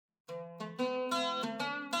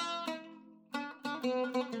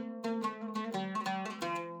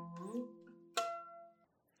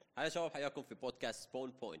Hi شباب حياكم في podcast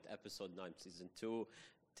Spawn Point episode 9 season 2.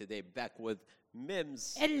 Today back with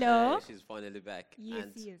Mims. Hello. She's finally back. Yes,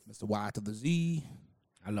 and, yes. Mr. Y to the Z.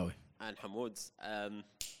 Hello. And Hamoud.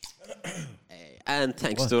 And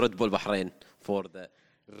thanks to Red Bull Bahrain for the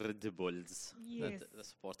Red Bulls Yes. that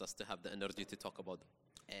support us to have the energy to talk about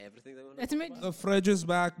everything that we want Let to me talk The fridge is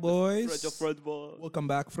back, boys. Fridge of Red Bull. Welcome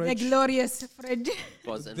back, the fridge. glorious fridge. It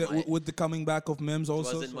was in my, With the coming back of Mims it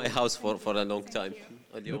also. was in my house for a long time.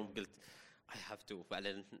 اليوم قلت I have to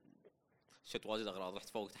فعلا شفت واجد اغراض رحت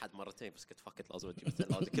فوق تحت مرتين بس كنت فاكت لازم اجيب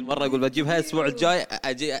الثلاجه كل مره اقول بجيبها الاسبوع الجاي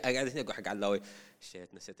اجي اقعد هنا اقول حق علاوي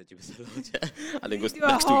شيت نسيت اجيب الثلاجه على نقول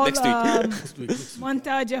next week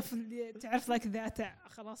montage of تعرف like that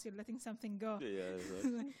خلاص you're letting something go.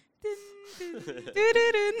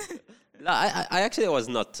 لا I actually was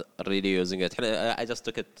not really using it I just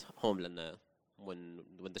took it home لأن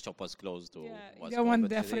when the shop was closed Yeah, you was don't want COVID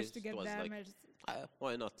the fridge released, to get it was like, damaged.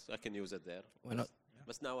 why not I can use it there Why not?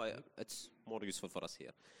 but now it's more useful for us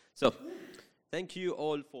here so thank you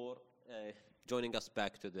all for joining us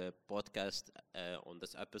back to the podcast on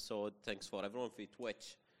this episode thanks for everyone for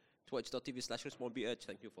twitch.tv/respawnbh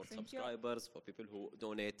thank you for subscribers for people who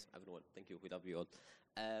donate everyone thank you we love you all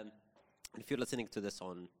if you're listening to this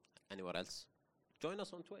on anywhere else join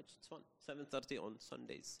us on Twitch it's fun 7:30 on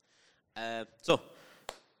Sundays so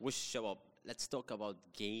وش شباب let's talk about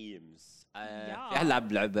games في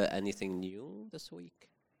أحد لعبة anything new this week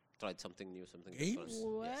tried something new something Games?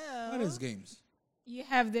 different yes. What is games? You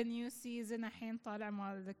have the new season الحين طالع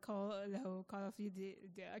مال the call اللي هو Call of Duty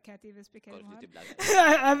I can't even speak Call of anymore. Duty Black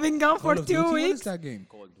I've been gone for Call of 2 Duty? What weeks. is that game?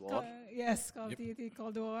 Cold War Yes, Call of Duty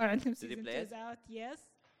Cold War عندهم Did you season play 2 it? is out. Yes.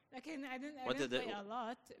 لكن I What didn't did play it- a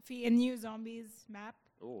lot. في a new zombies map.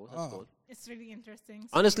 oh that's cool It's really interesting.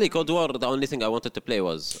 honestly Cold War the only thing I wanted to play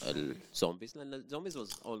was zombies لأن zombies was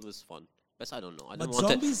always fun but I don't know I didn't But want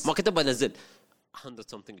zombies- it ما كنت بنزل 100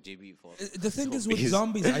 something GB for The thing is with Zombies.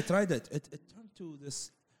 zombies, I tried it. It turned to this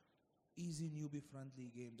easy newbie friendly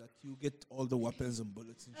game that you get all the weapons and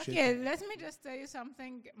bullets and shit. Okay, let me just tell you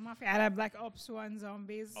something. ما في على Black Ops 1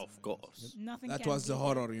 zombies. of course Nothing That can was the beat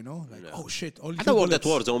horror, you know? Like, Yeah. oh shit, all حتى World at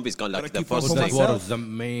War zombies كان like Gotta the keep first up World with at thing War myself. is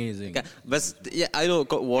amazing. بس yeah I know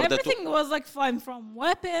World at War Everything was like fun from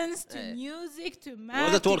weapons to Eh. music to map.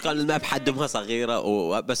 World at War كان الماب حجمها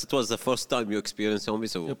صغيرة بس it was the first time you experience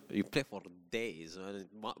zombies so you play for days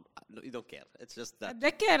you don't care it's just that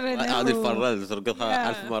أتذكر هذه الفرة اللي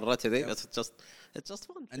ترقصها Yeah. 1000 مرة كذي بس it's just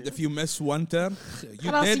fun And if you miss one turn,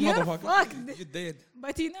 you خلاص, dead, you're motherfucker. fucked. You dead.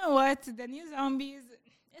 But you know what? The new zombies,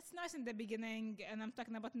 it's nice in the beginning, and I'm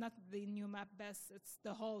talking about not the new map best. It's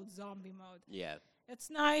the whole zombie mode. yeah It's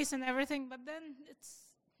nice and everything, but then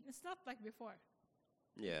it's not like before.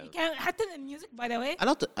 yeah You can حتى the music, by the way. I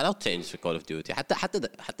don't change في Call of Duty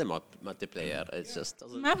حتى multi player it's just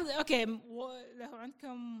doesn't map okay لو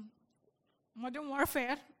عندكم Modern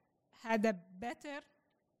Warfare had a better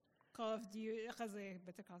Call of Duty قصدي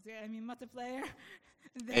better Call of Duty I mean multiplayer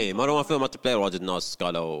اي مرة في multi player واجد ناس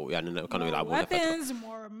قالوا يعني كانوا يلعبونها فترة weapons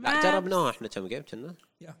more لا maps جربناها احنا كم جيم كنا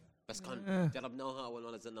Yeah. بس كان جربناها اول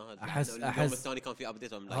ما نزلناها أحس- اليوم الثاني كان في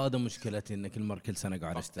ابديت هذا مشكلتي ان كل سنه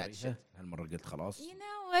قاعد Fuck that اشتريها هالمره قلت خلاص you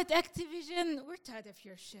know what Activision we're tired of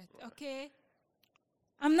your shit okay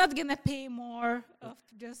I'm not gonna pay more of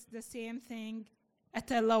just the same thing at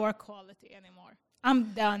a lower quality anymore I'm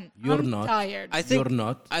done You're I'm not. tired I think you're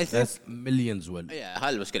not I think- that's millions will yeah هاي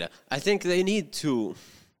المشكلة I think they need to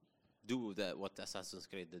do what Assassin's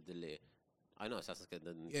Creed did اللي I know Assassin's Creed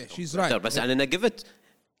didn't Yeah, she's right. بس يعني أنا give it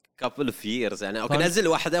couple of years يعني أوكي نزل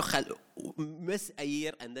واحدة وخل miss a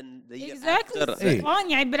year and then the year exactly after إيه. fine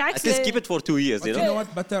يعني at بالعكس least keep it for 2 years But you you know know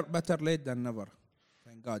what? Better late than never.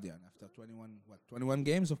 Thank God, yeah. After 21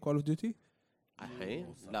 games of Call of Duty?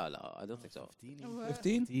 الحين لا I don't think so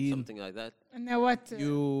 15? something like that know what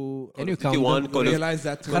You Can you count 51 them? Call of realize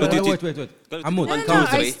that Call of Duty. wait عمود One, no, two, I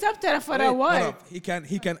three. stopped there for a Wait, hold while. up.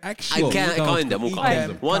 He can I actually can't count. kinda مو He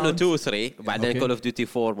count can 1 و count. 2 و 3 بعدين Okay. Call of Duty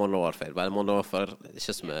 4 Modern Warfare بعدين Modern Warfare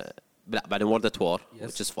شو اسمه لا بعدين World at War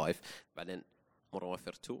Yes. which is 5 بعدين Modern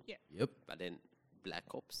Warfare 2 Yeah. يب بعدين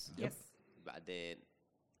Black Ops Yes. بعدين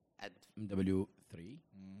MW3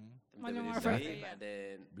 Modern MW3 Warfare, yeah.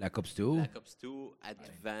 بعدين Black Ops 2 Black Ops 2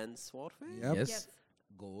 Advanced Warfare Yep. yes Yes.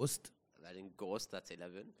 Ghost بعدين Ghost that's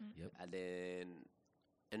 11 Yep. بعدين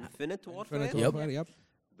Infinite Infinite Warfare Yep. Warfare, yep.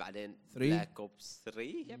 بعدين 3. Black Ops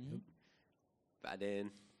 3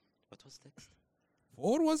 بعدين what was next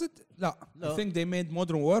 4 was it? لا. I think they made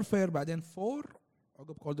Modern Warfare بعدين 4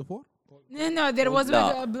 عقب Cold War. No, there was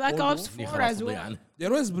لا. Black Cold Ops War. 4 خلاص as ضيع well. عنه.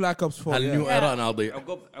 There was Black Ops 4. هالنيو Yeah. ايرا انا اضيع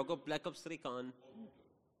عقب Black Ops 3 كان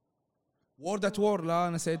World at War لا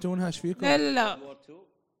نسيتونها ايش فيكم؟ لا لا لا War 2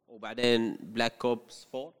 وبعدين بلاك كوبس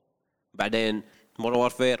 4 بعدين مودرن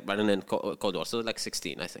وارفير بعدين كود وور. So like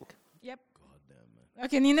 16 I think. Yep.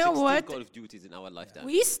 Okay, and you know 16 what? Call of Duties in our lifetime.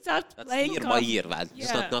 We stopped That's playing year Call by of- year بعد.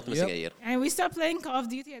 Just Yeah. not missing Yep. a year. And we stopped playing Call of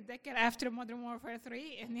Duty أتذكر after Modern Warfare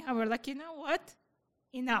 3 and we're like, you know what?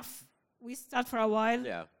 Enough. We stopped for a while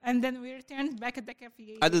Yeah. and then we returned back أتذكر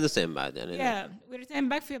في I did the same بعد يعني. yeah, we returned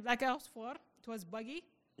back في Black Ops 4. It was buggy.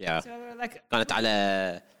 Yeah. So we were like كانت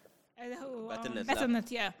على Battle.net,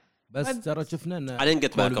 Battle.net, yeah. بس But- ترى شفنا ان I didn't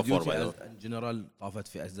get back and forth, by the way. جنرال طافت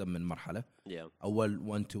في ازم من مرحله. Yeah. اول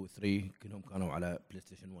 1 2 3 كلهم كانوا على بلاي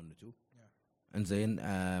ستيشن 1 و 2. انزين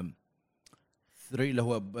 3 اللي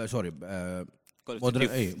هو سوري Call of مودرن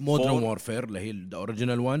Duty اي 4 مودرن وورفير اللي هي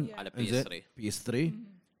الاوريجينال 1 Yeah. على انزين PS3. PS3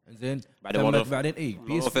 انزين بعدين تمت بعدين اي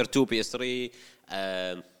Modern Warfare 2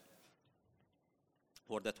 PS3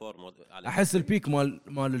 World at War على احس البيك مال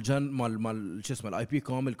الجن مال شو اسمه الاي بي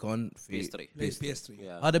كامل كان في PS3. PS3.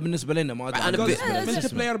 Yeah. هذا بالنسبه لنا ما ادري أنا عن بالنسبة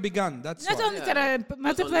بالنسبة لي لنا. Multiplayer began. That's Not why. only that,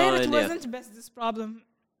 multiplayer, it online, yeah. wasn't best this problem.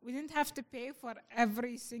 We didn't have to pay for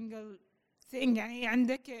every single thing. يعني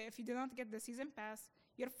عندك if you do not get the season pass,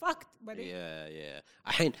 you're fucked, buddy. Yeah.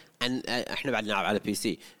 الحين احنا بعد نلعب على بي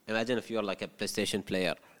سي. Imagine if you're like a PlayStation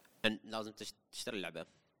player and لازم تشتري اللعبة.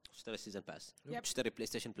 تشتري سيزون باس. Yep. تشتري بلاي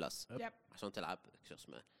ستيشن بلس Yep. عشان تلعب شو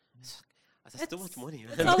اسمه. That's too much money.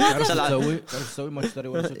 It's a lot تعرف of- تعرف تسوي ما تشتري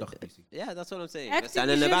ولا شيء تاخذ بي سي. Yeah, that's what I'm saying. بس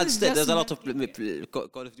يعني Activision إنه بعد is still there's a just lot of making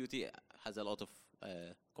Call of Duty has a lot of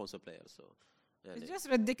console players. So It's يعني just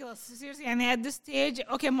ridiculous. Seriously, يعني at this stage,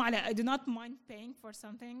 okay, معلق, I do not mind paying for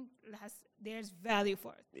something that has there's value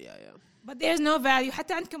for it. yeah. But there's no value.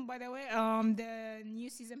 حتى عندكم by the way, the new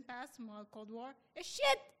season pass مال Cold War. It's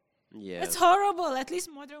shit. Yeah. It's horrible. At least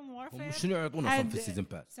Modern هم Warfare شنو يعطونا اصلا had في السيزون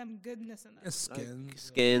باس؟ some goodness in it. Skins.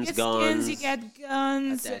 Skins, You get guns, skins, you get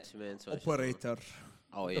guns. attachments. Operator.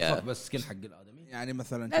 Oh yeah. yeah. بس سكين حق الادمي. يعني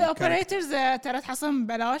مثلا لا الاوبريتورز ترى تحصلهم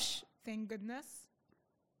ببلاش. Thank goodness.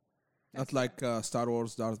 not like Star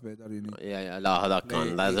Wars Darth Vader you need. Yeah. لا هذاك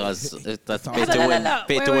كان that's pay لا، to win. لا،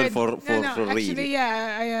 Pay to wait, win wait. for No, for actually, real.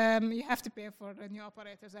 yeah, you have to pay for the new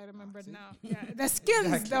operators. I remember now. Yeah, the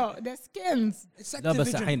skins though, the skins. It's لا بس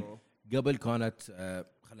Activision, الحين bro. قبل كانت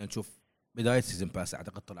خلينا نشوف بدايه سيزون باس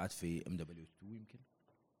اعتقد طلعت في ام دبليو 2 يمكن.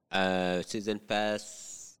 Season pass.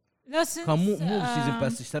 لا since, كان مو سيزون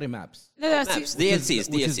باس تشتري مابس. لا Maps, see- DLCs.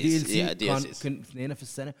 كان DLCs. كان اثنين في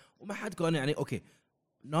السنه وما حد كان يعني اوكي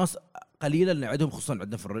ناس قليله اللي عندهم خصوصا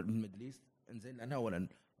عندنا في الميدل ايست انزين لانه اولا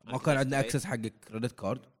ما كان عندنا اكسس حق كريدت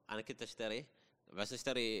كارد. انا كنت اشتري بس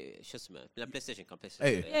اشتري شو اسمه بلاي ستيشن كان بلاي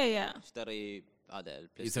إيه. ستيشن. yeah. اشتري هذا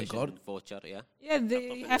البلاي Ethan ستيشن card. فوتشر يا Yeah, you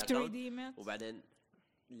have to الأكاونت. redeem it. وبعدين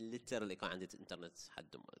ليترلي كان عندي انترنت حد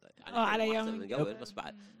يعني على كان يوم. أحسن من قبل بس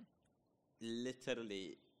بعد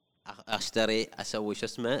ليترلي اشتري اسوي شو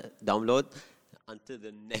اسمه داونلود until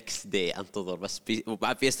the next day انتظر بس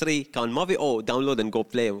وبعد بي اس 3 كان ما في داونلود and go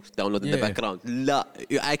play download in the Yeah. background لا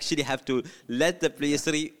you actually have to let the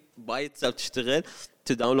PS3 by itself تشتغل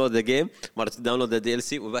to download the game مرة to download the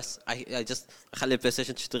DLC وبس I just اخلي البلاي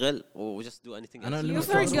ستيشن تشتغل و just do anything أنا else. اللي You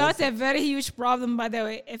forgot a very huge problem, by the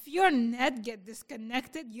way. If your net get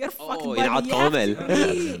disconnected, you're fucked. buddy. ينعاد You have كامل.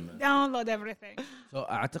 to download everything.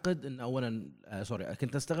 اعتقد ان اولا سوري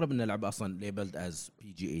كنت استغرب ان اللعبه اصلا ليبلد از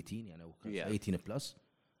بي جي 18 يعني او Yeah. 18 بلس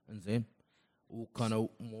انزين وكانوا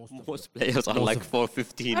most players are like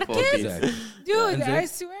 415 Arcade. 14 Dude, إنزين. I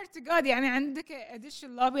swear to God, يعني عندك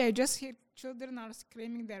additional lobby. I just hear children are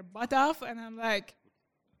screaming their butt off, and I'm like,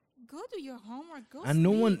 go do your homework. Go and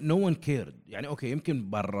sleep. no one cared يعني اوكي يمكن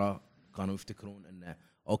برا كانوا يفتكرون انه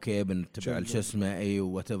اوكي بنتبع شو اسمه اي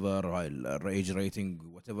وات ايفر هاي الريج ريتنج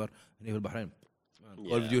وات ايفر هنا في البحرين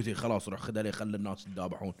كول اوف ديوتي خلاص روح خذها لي خلي الناس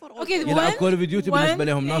تدابحون Okay, يلعب كول اوف ديوتي بالنسبه one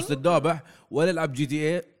لهم ناس thing- تدابح ولا يلعب جي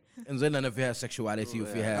تي اي انزين لنا فيها سكشواليتي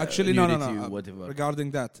وفيها Actually, no. whatever.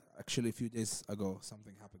 Regarding that, actually, a few days ago,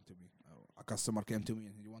 something happened to me. A customer came to me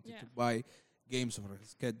and he wanted Yeah. to buy games for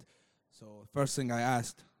his kid. So first thing I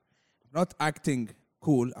asked, I'm not acting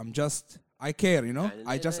cool. I care, you know.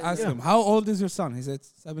 I just asked him, "How old is your son?" He said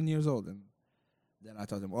 7 years old, and then I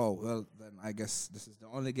told him, "Oh, well, then I guess this is the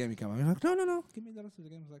only game you can buy." He's like, "No, give me the rest of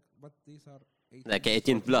the games." Like, but these are 18 like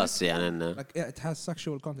 18 plus يعني إنه Like, yeah, it has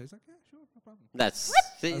sexual content. He's like, "Yeah, sure, no problem." that's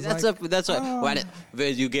see, I was that's like, that's what وبعدين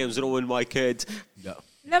video games ruin my kid لا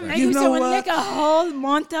لما You يجوا know يسوون what? لك a whole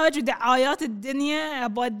montage ودعايات الدنيا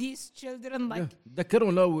about these children like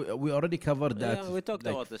تذكرون لو we already covered that yeah, we talked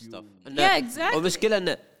like about this few- stuff Yeah, exactly. المشكلة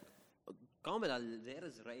إنه كامل there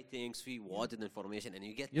is ratings في واجد information and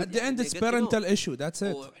you get at the end it's you get to know. parental issue that's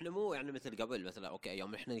it. واحنا مو يعني مثل قبل مثلا اوكي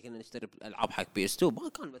يوم احنا كنا نشتري العاب حق PS2 ما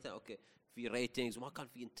كان مثلا اوكي في ريتنجز وما كان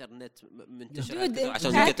في انترنت منتشر Dude,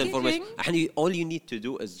 عشان packaging- تجيت انفورميشن الحين all you need to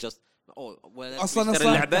do is just اصلا تشتري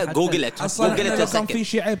اللعبه جوجل ات اصلا جوجل إحنا لو كان ات في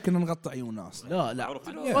شيء عيب كنا نغطي عيوننا اصلا. لا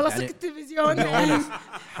والله يعني سك التلفزيون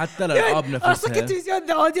حتى الالعاب سك نفسها التلفزيون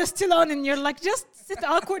the audio still on and you're like just sit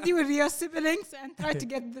awkwardly with your siblings and try to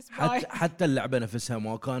get this by. حتى اللعبه نفسها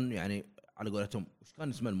ما كان يعني على قولتهم وش كان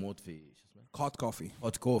اسمه المود في شو اسمه hot coffee.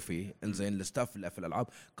 هوت كوفي انزين الستاف اللي في الالعاب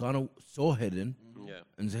كانوا سو هيدن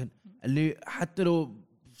انزين اللي حتى لو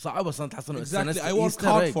صعب اصلا تحصلون Exactly. I work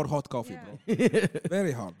hard for hot coffee bro.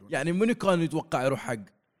 Very hard. يعني منو كان يتوقع يروح حق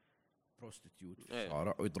بروستيتيوت في إيه.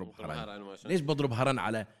 الشارع ويضرب هرن هرن. ليش بضرب هرن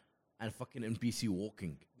على ان فاكين ام بي سي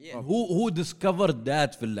ووكينج Yeah. هو ديسكفرد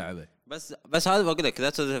ذات في اللعبه بس هذا بقول لك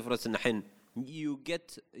that's the difference ان الحين you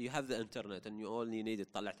have the internet and you only need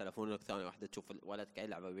تطلع تلفونك ثانيه واحده تشوف ولدك اي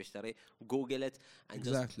لعبه بيشتري جوجل it and just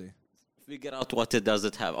Exactly. figure out what it does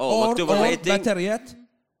it have Or مكتوب الريتنج better yet,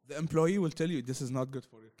 the employee will tell you this is not good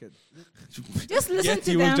for your kid. Just listen Yet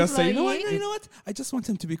to he the will just say, employee. you know what? I just want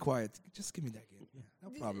him to be quiet. Just give me that game. Yeah, no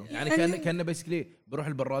problem. يعني كان بيسكلي بروح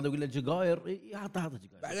البراده يقول له جقاير يعطى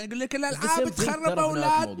جقاير بعدين يقول لك same الالعاب thing تخرب ترى في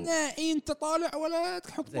اولادنا انت طالع ولا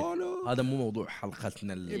تحط بولو. هذا مو موضوع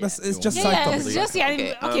حلقتنا بس it's just Yeah, side yeah, it's topic. just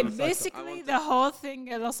يعني Okay, okay. I Basically, want the whole thing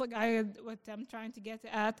also what I'm trying to get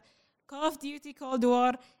at. Call of Duty Cold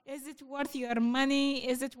War. Is it worth your money?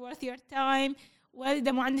 Is it worth your time?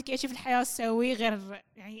 وإذا ما عندك أي شيء في الحياة تسويه غير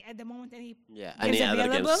يعني at the moment any any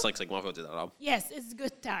other available. games صك ما في وجود العاب yes, it's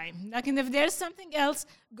good time. لكن if there's something else,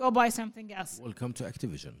 go buy something else. ويلكم تو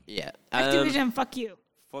اكتيفيجن yeah Activision, fuck you.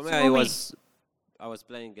 for me So I was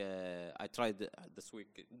playing I tried this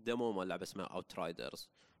week demo مال لعبه اسمها Outriders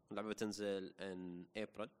اللعبه بتنزل in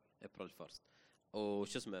April 1st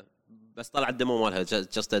وش اسمه بس طلع الديمو مالها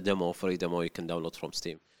just a demo free demo you can download from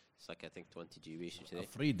Steam it's like I think 20 GB شيء كذي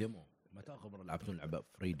فري ديمو متى خبر لعبتون لعبه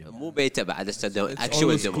فري ديمو مو بيتا بعد it's a demo It's actual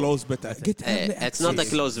always demo closed beta. Get early it's not a access.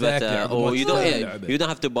 closed Exactly. beta or Yeah. you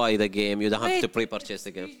don't have to buy the game you don't have to Wait, pre-purchase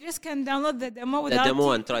the game You just can download the demo the without demo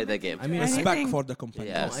and taking try the it game I mean, or Respect anything. for the company.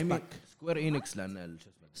 Yeah. اي مين Respect. سكوير انكس لان شو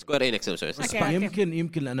اسمه Square Enix مسوي Okay, okay.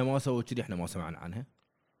 يمكن لان ما سووا كذي احنا ما سمعنا عنها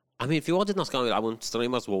I mean في واجد ناس كانوا يلعبون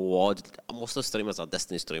streamers وواجد most of the streamers are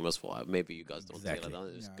Destiny streamers for maybe you guys don't Exactly.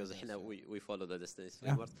 realize Yeah, because احنا we follow the Destiny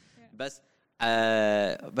Yeah. streamers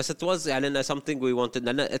بس it was يعني إنه something we wanted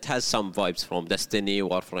لأن it has some vibes from Destiny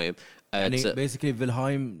Warframe يعني it's, بيسكلي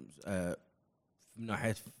فيلهايم من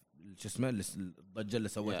ناحيه شو اسمه الضجه اللي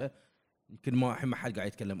سوتها يمكن ما الحين ما حد قاعد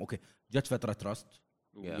يتكلم اوكي جت فتره تراست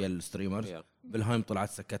ويا الستريمرز yeah فيلهايم طلعت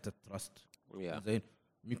سكتت تراست yeah زين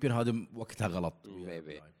يمكن هذا وقتها غلط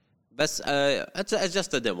maybe بس it's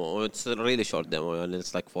just a demo it's a really short demo and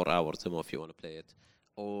it's like 4 hours demo if you want to play it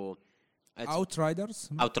or Outriders.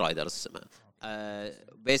 Outriders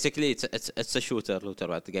basically it's a shooter looter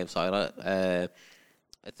بعد the game صايرة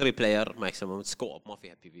 3 player maximum it's co-op ما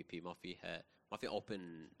فيها PvP ما فيها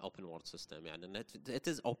open world system يعني it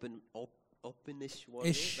is openish world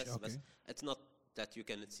Ish, بس okay. it's not that you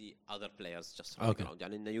can see other players just Okay. running around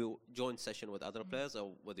يعني إن you join session with other players or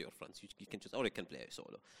with your friends you can just or you can play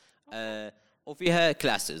solo وفيها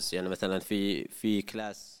classes يعني مثلا في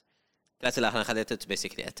class اللي انا خذيته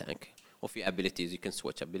basically a tank وفي abilities you can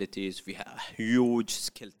switch abilities فيها huge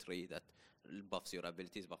skill tree that buffs your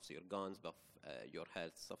abilities buffs your guns buff your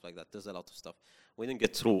health stuff like that there's a lot of stuff we didn't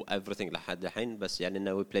get through everything لحد الحين بس يعني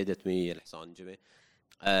انه we played it me الحسان جميع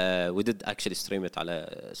we did actually stream it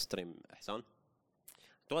على stream حسان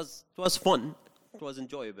it was fun it was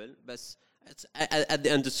enjoyable بس it's, at the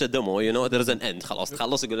end it's a demo you know there is an end خلاص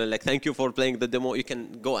تخلص يقولون like thank you for playing the demo you can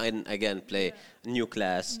go in again play new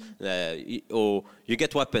class or you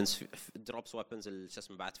get weapons drops weapons شو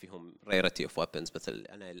اسمه بعد فيهم rarity of weapons مثل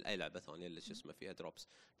انا اي لعبه ثانيه اللي شو اسمه فيها drops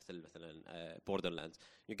مثلا Borderlands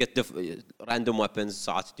you get random weapons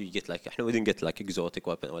ساعات you get like احنا we didn't get like exotic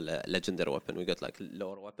weapon ولا legendary weapon we get like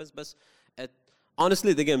lower weapons بس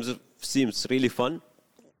honestly the game seems really fun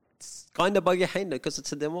it's kind of buggy الحين because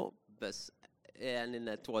it's a demo بس يعني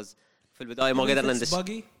إنه it was في البداية ما قدرنا ندش.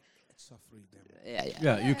 Buggy. It's a free demo.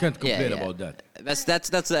 yeah you can't complain yeah. about that بس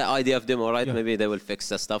that's the idea of demo right Yeah. maybe they will fix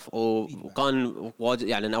the stuff وكان واجد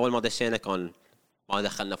يعني أول ما دشينا كان ما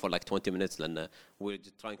دخلنا for like 20 minutes لأن we're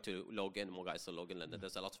trying to log in مو قاعد يصير log in لأن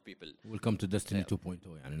there's a lot of people welcome to Destiny 2.0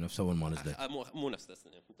 يعني نفس اول ما نزلت مو نفس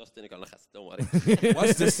Destiny كان خس don't worry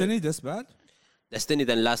Was Destiny this bad? Destiny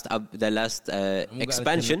the last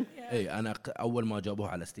expansion اي انا اول ما جابوه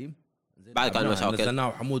على ستيم بعد كان مشاكل نزلناه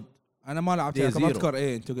وحمود انا ما لعبت Day ما Zero. اذكر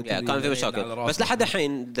ايه انتوا قلت كان في على مشاكل راسي. بس لحد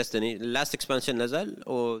الحين ديستني اللاست اكسبانشن نزل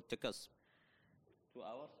وتكس 2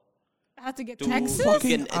 hours How to get to Texas?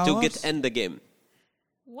 Fucking to get hours. end the game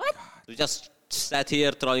What? to just sat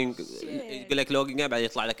here trying يقول لك لوجينج بعدين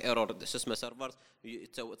يطلع لك ايرور شو اسمه سيرفر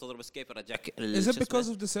تضرب اسكيب يرجعك Is it because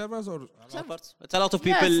of the servers or servers it's a lot of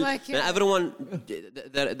Yeah, people it's like, and everyone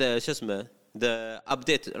the شو اسمه the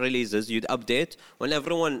update releases you'd update when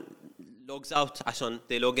everyone logs out عشان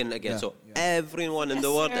they log in again Yeah, so everyone in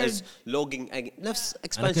the Yes, world sir. is logging again نفس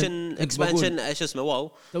كنت expansion شو اسمه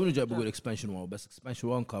واو توني جاي بقول اكسبانشن واو بس اكسبانشن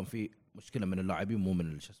واو كان في مشكله من اللاعبين مو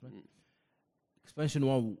من شو اسمه اكسبانشن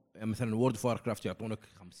واو يعني مثلا وورد اوف كرافت يعطونك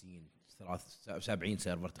 50 70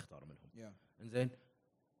 سيرفر تختار منهم انزين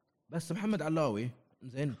بس محمد علاوي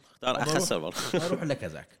انزين اختار اخس سيرفر اروح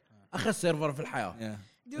لكازاك اخس سيرفر في الحياه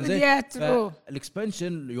yeah Dude, yeah, true.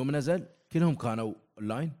 الاكسبانشن يوم نزل كلهم كانوا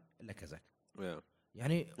اونلاين الا كازاك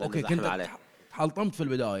يعني اوكي زحمة كنت عليه. تحلطمت في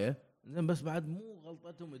البدايه زين بس بعد مو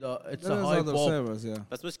غلطتهم اذا اتس There's هاي other بوب servers yeah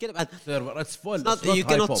بس مشكله بعد سيرفر اتس فول you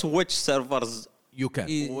cannot switch servers يو كان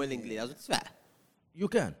willingly لازم تدفع يو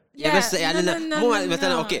كان يعني بس يعني no, no, مو no,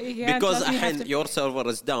 مثلا no. اوكي You can't, because لازم you have الحين to- your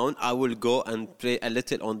server is down I will go and play a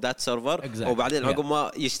little on that server Exactly. وبعدين Yeah. عقب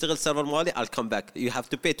ما يشتغل السيرفر مالي I'll come back you have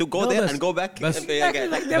to pay to go No, there بس- and go back بس- and pay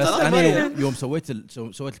again. Like بس That's انا fine. يوم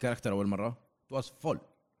سويت الكاركتر اول مره واز فول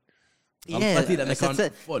Yeah, غلطتي لأنه بس كان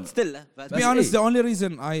it's- full. still to be honest the only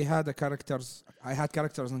reason I had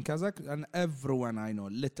characters in Kazakh and everyone I know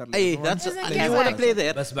literally اي everyone that's Doesn't you get wanna it. play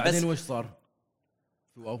there بس بعدين وش صار؟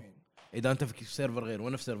 واو اذا انت في سيرفر غير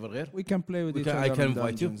وانا في سيرفر غير we can play with We each can- I other can in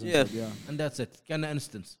invite you. dungeons and Yeah. shit, yeah and that's it كان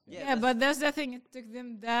انستنس Yeah, but that's the thing. It took them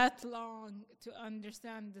that long to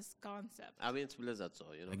understand this concept. I mean it's Blizzard so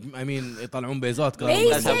you know I mean يطلعون بيزات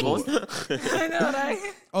Basic. Guys have fun. I know, right?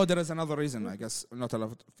 oh there is another reason I guess not a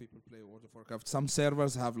lot of people play World of Warcraft some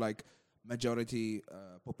servers have like majority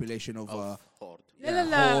population of Horde لا،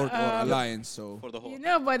 لا، Horde or um, Alliance so for the You Horde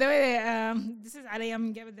know, by the way, this is عليا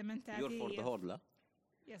من قبل the mentality. you're for the Horde لا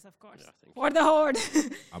Yes, of course. Yeah, thank For the horde.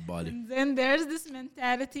 عبالي And then there's this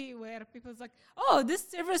mentality where people's like, oh, this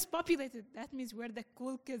server is populated. That means where the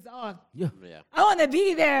cool kids are. yeah I want to be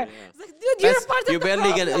there. Yeah. It's like, dude, you're Bas, part of you're the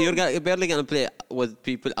barely problem. gonna you're barely gonna play with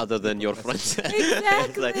people other than your friends.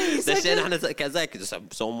 Exactly. Like, So the shit just- احنا Kazakh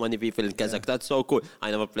so many people in Kazakh that's so cool. I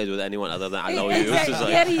never played with anyone other than I know you. Exactly. It's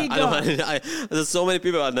like, There you I don't- go. there's so many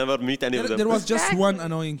people I never meet any of them. there was just Exactly. one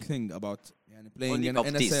annoying thing about playing Only in a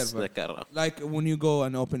Coptis server ذكر. like when you go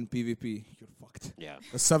and open PvP you're fucked Yeah.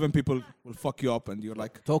 the 7 people will fuck you up and you're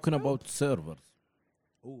like talking about servers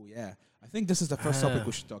oh yeah I think this is the first topic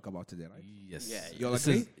we should talk about today right yes Yeah, You'll This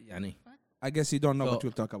agree? is- يعني I guess you don't know So, what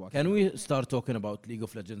we'll talk about can we start talking about League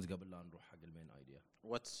of Legends قبل لا نروح حق المين ايديا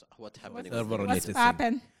What happening? Server What's related thing.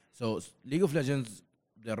 happened? So League of Legends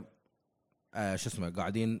they're شو اسمه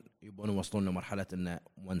قاعدين يبون يوصلون لمرحله انه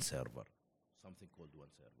one server something called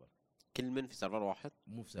one server كل من في سيرفر واحد.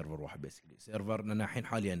 مو في سيرفر واحد بيسكلي سيرفر لان الحين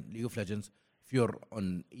حاليا ليج اوف ليجندز if you're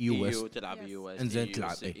on EU West تلعب Yes. يو اس انزين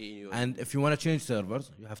تلعب and if you want to change servers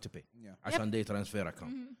you have to pay yeah عشان دي ترانسفير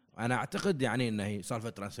اكونت انا اعتقد يعني انه هي سالفه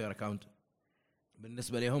ترانسفير اكونت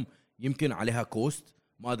بالنسبه لهم يمكن عليها كوست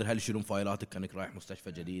ما ادري هل يشيلون فايلاتك كانك رايح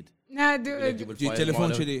مستشفى جديد No, ولا dude. تجيب جي الفايل تليفون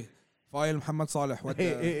ماله. كذي فايل محمد صالح اي ودى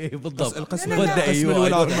اي اي بالضبط القسم لا، لا، لا. ودى قسم ايوه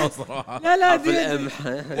الولادة. صراحه لا لا حرف dude. الامح.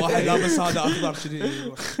 واحد لابس هذا اخضر كذي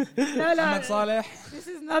لا لا محمد صالح This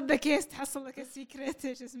is not the case. تحصل لك السيكريت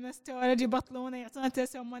شو اسمه ستورج يبطلونه يعطونك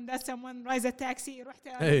someone that someone rides a taxi يروح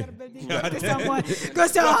to إيه. another building go to someone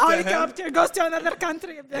goes to a helicopter goes to another country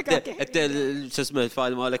يبدأ انت شو اسمه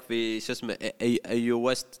الفايل مالك في شو اسمه ايو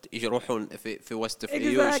ويست يروحون في ويست في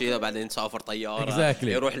ايو Exactly. يشيله بعدين يسافر طياره Exactly.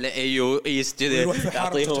 يروح لايو ايست كذي ويروح في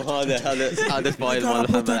حرب. يعطيهم هذا الفايل مال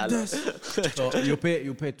محمد علي. So you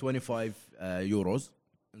pay 25 يوروز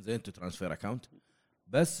زين تو ترانسفير اكونت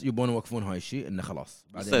بس يبون يوقفون هاي الشيء انه خلاص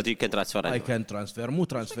بعدين يمكن ترانسفير اي كان ترانسفير مو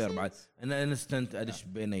ترانسفير بعد انا انستنت ادش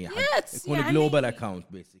بين اي احد Yes, يكون يعني- جلوبال اكونت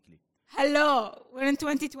بيسكلي hello we're in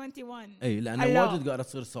 2021 اي لان Hello. واجد قاعده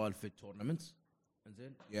تصير سوالف تورنمنتس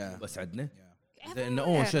زين Yeah. بس عندنا Yeah. زين انه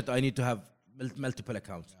اوه شيت اي نيد تو هاف ملتيبل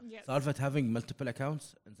اكونتس Yes. سالفه هافينج ملتيبل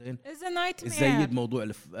اكونتس زين It's a nightmare زيد موضوع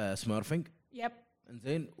السميرفنج yep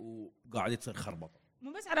زين وقاعد يصير خربطه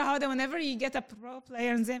مو بس على هذا whenever you get a pro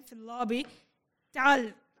player زين في اللوبي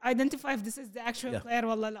تعال identify if this is the actual Yeah. player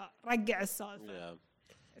ولا لا رجع السالفة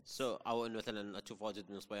او انه مثلا اشوف واجد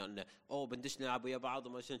من الصبيان انه بندش نلعب ويا بعض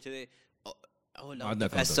وما شنو كذي او ما عندنا لا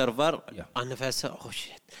account. في السيرفر Yeah. انا في السيرفر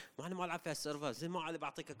شيت ما انا ما العب في السيرفر زين ما علي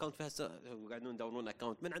بعطيك اكونت في السيرفر قاعدين يدورون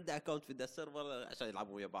اكونت من عنده اكونت في السيرفر عشان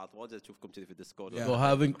يلعبون ويا بعض واجد اشوفكم كذي في الديسكورد Yeah. so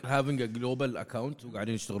having a global account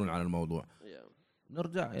وقاعدين يشتغلون على الموضوع Yeah.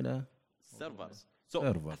 نرجع الى servers. So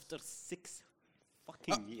Servers. after 6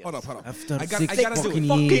 fucking years. Hold up. After I 6 gotta do it. fucking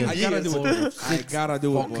Fucking I years. gotta do it. I gotta do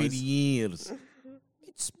it, Fucking boys. years.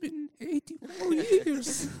 It's been 84 years.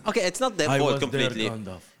 Okay, it's not their I fault was there completely. kind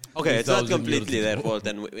of. Okay, it's not 2000 completely years their ago. fault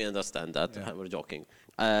and we understand that. We're joking.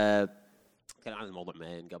 كان عن الموضوع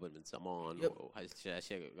من قبل من زمان وهاي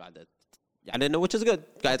الاشياء قاعده يعني انه which is good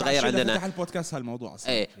قاعد يتغير عندنا. فتح البودكاست هالموضوع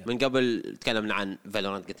اصلا. ايه من قبل تكلمنا عن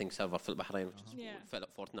Valorant getting server في البحرين. Yeah.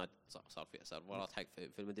 فورتنايت صار فيها سيرفرات حق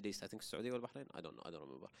في الميدل ايست I think السعوديه والبحرين I don't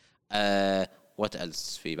remember. what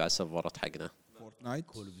else في بعد سيرفرات حقنا. فورتنايت.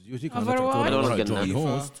 Call of Duty Overwatch. كانت join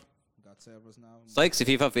FIFA. host. Got servers now. صايك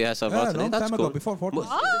فيفا فيها سيرفرات. long That's time ago cool. before Fortnite.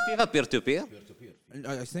 فيفا peer to peer.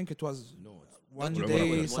 I think it was one One day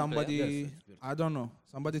player. somebody I don't know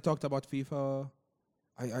somebody talked about FIFA.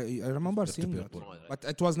 I remember seeing it, but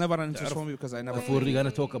it was never an interest for me because I never. If we're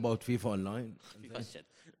gonna talk about FIFA Online, FIFA shit.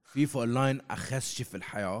 FIFA Online أخس شيء في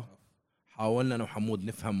الحياة. حاولنا أنا وحمود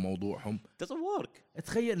نفهم موضوعهم. Doesn't work.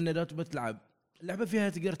 تخيل إن لا تبى تلعب اللعبة فيها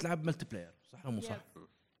تقدر تلعب ملتي بلاير صح ولا مو صح؟ Yes.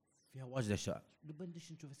 فيها واجد أشياء.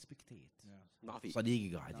 بدش نشوف سبيكتيت. ما في.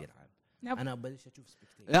 صديقي قاعد يلعب. Nope. أنا بدش أشوف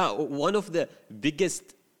سبيكتيت. Yeah, one of the biggest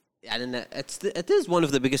يعني it is one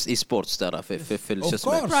of the biggest esports ترى في Of شو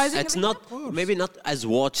اسمه. course. It's not maybe not as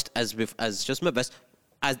watched as شو اسمه بس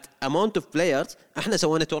as amount of players احنا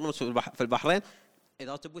سوينا tournaments في البحرين.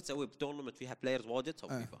 إذا تبغى تسوي tournament فيها players واجد سوي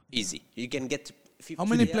فيفا easy you can get How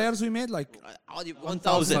many players we made? Like عادي 1000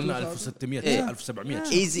 وصلنا 1600 1700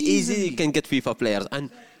 easy you can get FIFA players and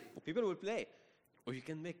people will play or you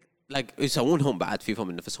can make like يسوونهم بعد فيفا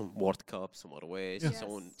من نفسهم وورد كاب سمر ويس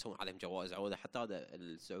يسوون عليهم جوائز عوده حتى هذا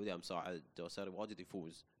السعوديه مساعد دوسري واجد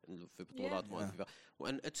يفوز في بطولات مال فيفا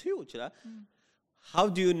وان اتس هيوج لا how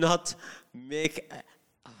do you not make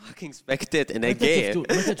a fucking spectate in a game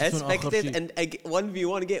a spectate and a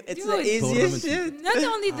 1v1 game it's the Dude. easiest shit Not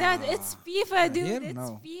only that, it's FIFA, dude. here? It's No.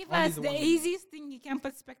 FIFA. Only It's the the one. easiest thing you can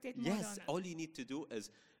put spectate mode yes on it. all you need to do is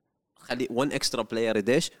خلي one extra player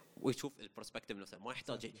يدش ويشوف البرسبكتيف نفسه ما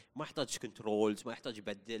يحتاج كنترولز ما يحتاج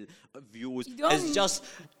يبدل فيوز it's just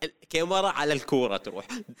الكاميرا على الكوره تروح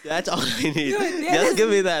that's all I need just give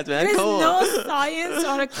me that man There is come no on science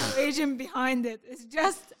or equation behind it. It's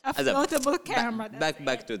just a floatable camera.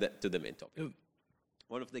 back to the main topic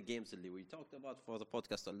one of the games that we talked about for the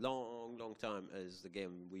podcast a long time is the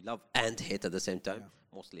game we love and hate at the same time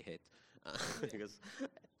mostly hate because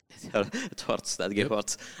it hurts that game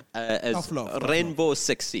hurts is Tough love. Rainbow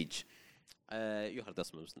Six Siege you heard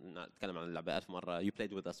us نتكلم عن اللعبة 1000 مرة you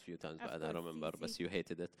played with us a few times but I remember but you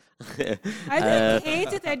hated it I didn't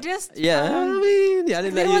hate it. I just yeah I mean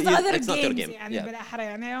يعني there was other it's not your games game يعني yeah. بالأحرى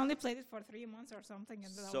يعني I only played it for 3 months or something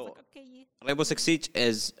and then I So- was like okay. Rainbow Six Siege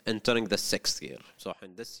is entering the 6th year so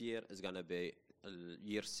this year is gonna be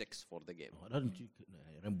year 6 for the game لازم تجيك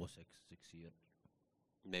ريمبو 6 year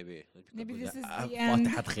maybe Maybe this is the end.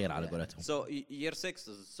 فاتحة خير على قولتهم. So year 6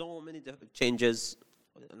 there's so many changes.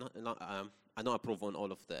 I don't approve on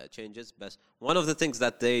all of the changes, but one of the things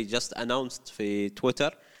that they just announced في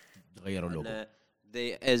Twitter غيروا اللوجو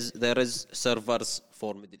there is servers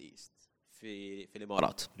for Middle East في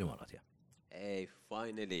الإمارات. الامارات يا Hey,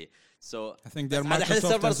 finally. So I think they're هذا الحين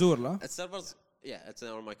Microsoft servers- Azure لا. servers yeah it's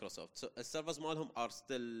on Microsoft so servers مالهم are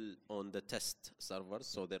still on the test servers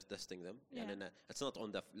so they're testing them Yeah. يعني it's not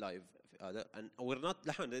on the live and we're not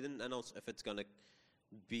لحين they didn't announce if it's gonna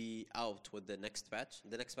be out with the next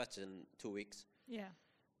patch in 2 weeks Yeah.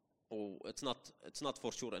 oh it's not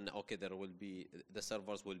for sure and okay there will be the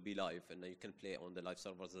servers will be live and you can play on the live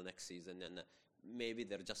servers the next season and maybe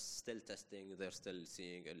they're just still testing they're still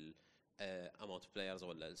seeing amount of players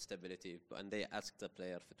or stability and they asked the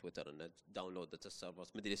player for Twitter and download the test servers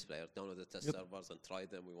Middle East players download the test servers and try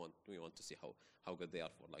them we want to see how good they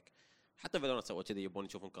are for like حتى فالورانت سووا كذي يبون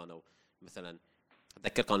يشوفون كانوا مثلا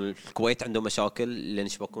اتذكر كان الكويت عندهم مشاكل لان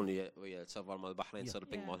يشبكون ويا السيرفر مال البحرين يصير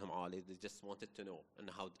البينج مالهم عالي they just wanted to know and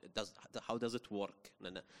how does it work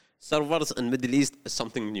لان servers in Middle East is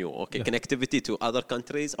something new okay connectivity to other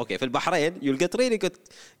countries okay في البحرين you'll get really good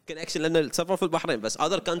connection لان السيرفر في البحرين بس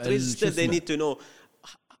other countries still they need to know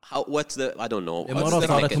how what's the I don't know الامارات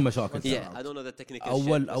صارتهم مشاكل yeah I don't know the technical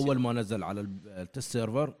اول ما نزل على التست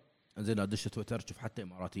سيرفر انزين ادش تويتر تشوف حتى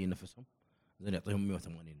اماراتيين نفسهم زين يعطيهم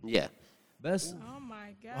 180 yeah بس Oh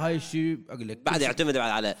my god. هاي الشيء اقول لك بعد يعتمد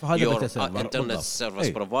على فهذا your بيتا سيرفر. internet بالضبط. service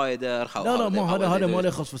إيه. provider لا ما هذا ما له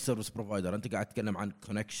يخص في السيرفيس بروفايدر انت قاعد تتكلم عن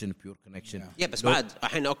كونكشن بيور كونكشن yeah بس بعد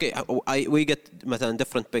الحين اوكي we get مثلا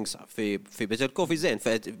different pings في بيتلكو في زين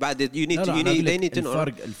فبعد you need they need to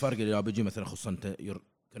know الفرق اللي بيجي مثلا خصوصا انت يور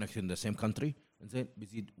كونكتد ذا سيم كونتري زين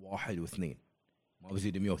بيزيد 1 و2 ما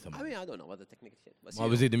بيزيد I 180 mean I don't know what the technical shit بس ما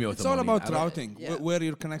بيزيد 180 It's all about routing, Yeah. where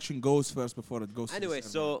your connection goes first before it goes. to the Anyway,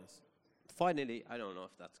 server. so finally, I don't know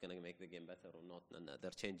if that's going to make the game better or not. And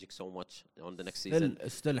they're changing so much on the next season.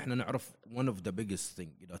 still احنا نعرف one of the biggest thing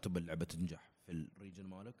اذا تبي اللعبه تنجح في الريجن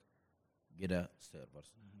مالك قدا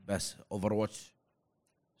سيرفرز بس اوفر واتش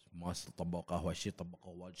ما طبقوه هالشيء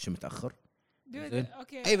طبقوه وايد شيء متاخر Dude, زين.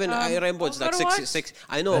 okay. Even Rainbow is like Overwatch- 6.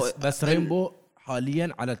 I know. بس رينبو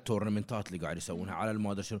حاليا على التورنمنتات اللي قاعد يسوونها على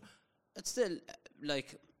ما ادري شنو It's still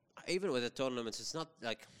like, even with the tournaments, it's not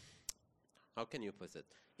like, how can you put it?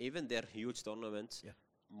 Even their huge tournaments. Yeah.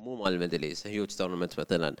 مو مال الميدل ايست huge tournaments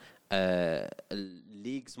مثلا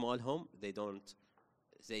الليجز مالهم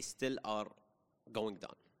they still are going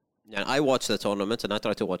down. يعني I watch the tournament and I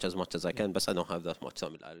try to watch as much as I can, but I don't have that much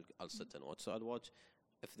time. I'll sit and watch. So I'll watch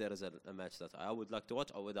if there is a match that I would like to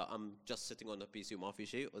watch, or whether I'm just sitting on the PC وما في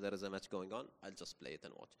شيء, or there is a match going on, I'll just play it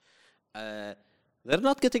and watch. They're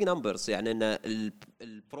not getting numbers. يعني إن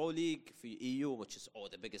البرو ليج في EU, which is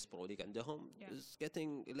the biggest pro league عندهم, is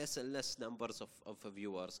getting less and less numbers of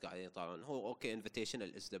viewers قاعدين يطلعون. هو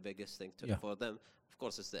invitational is the biggest thing for them. Of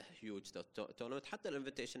course, it's the huge tournament. حتى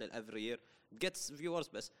invitational every year gets viewers,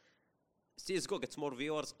 but CS:GO gets more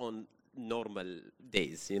viewers on normal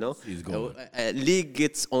days, you know. CS:GO. League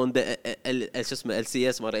gets on the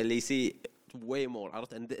LCS or LEC way more,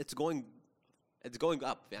 and it's going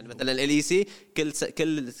up. يعني مثلا LEC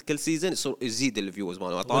كل season يزيد الفيوز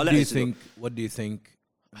ماله طالع. what do you think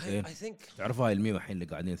I think تعرف هاي الميمه الحين اللي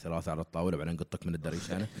قاعدين ثلاثه على الطاوله بعدين نقطك من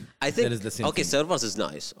الدريشه انا I think okay servers is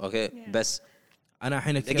nice okay بس انا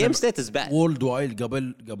الحين the game state is bad. وورلد وايد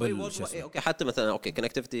قبل شو اسمه اوكي حتى مثلا اوكي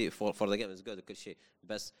connectivity for the game is good وكل شيء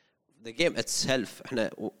بس the game itself احنا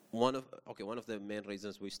one of the main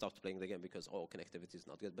reasons we stopped playing the game because connectivity is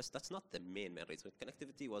not good but that's not the main reason.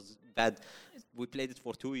 Connectivity was bad. We played it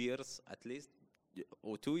for 2 years at least,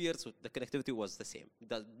 or 2 years the connectivity was the same.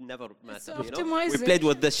 That never mattered, you know. We played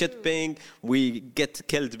with the shit ping, we get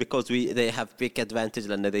killed because they have big advantage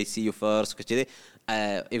and they see you first كذي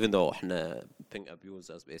even though احنا ping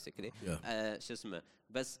abusers basically. شو اسمه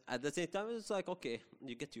بس at the same time it's like okay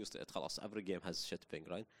you get used to it خلاص every game has shit ping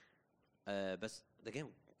right. But the game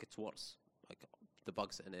gets worse. Like the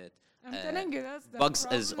bugs in it. I'm telling you, that's the Bugs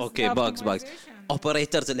is okay. Bugs.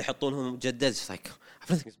 Operators اللي يحطونهم جدد. It's like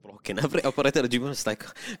everything is broken. Every operator يجيبون it's like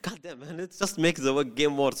god damn man, it just makes the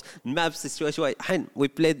game worse. Maps شوي. الحين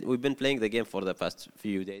we've been playing the game for the past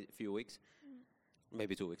few weeks,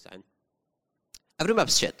 maybe 2 weeks. And every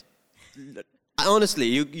map's shit. Honestly,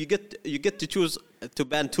 you get to choose to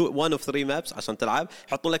ban one of 3 maps عشان تلعب.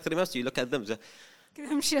 يحطون لك 3 maps. You look at them.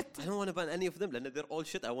 كلهم shit. I don't want to ban any of them لأن they're all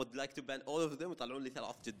shit. I would like to ban all of them ويطلعون لي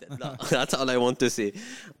 3 جدد. لا, that's all I want to see.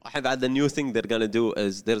 الحين بعد the new thing they're gonna do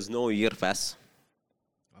is there's no year pass.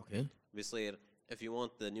 Okay. بيصير if you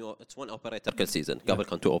want the new it's one operator كل season. قبل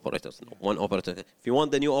كان 2 operators. One operator. If you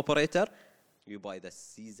want the new operator, you buy the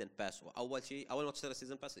season pass. أول ما تشتري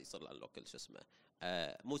season pass يصير unlock شو اسمه.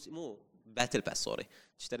 مو battle pass sorry.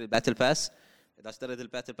 تشتري battle pass. إذا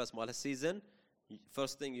اشتريت battle pass مال السيزن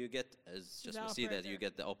first thing you get is just to see that you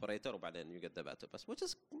get the operator وبعدين you get the battle pass which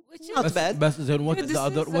is not bad. بس then what is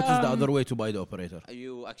the other way to buy the operator?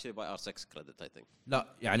 You actually buy R6 credit I think.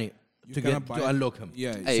 لا يعني You to cannot unlock him.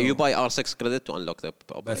 Yeah. You buy R6 credit to unlock the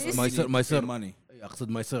operator. بس ما يصير money. اقصد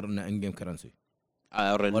ما يصير انه ان جيم كرنسي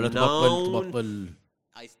ولا ولا تبطل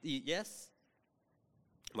yes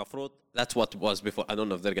مفروض that's what was before. I don't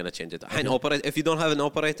know if they're gonna change it. الحين operator if you don't have an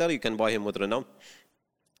operator you can buy him with renown.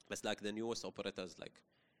 But like the newest operator is like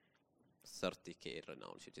 30k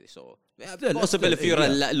renown so possible if you're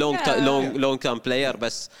a long term player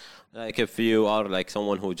but like if you are like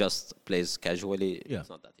someone who just plays casually it's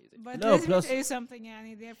not that easy. But let me tell you something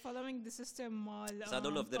يعني they're following the system so I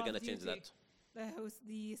don't know if they're gonna change that.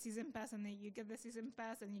 The season pass and then you get the season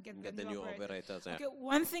pass and you get the new operators. Okay,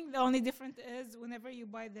 one thing the only different is whenever you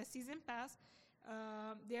buy the season pass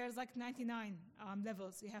there's like 99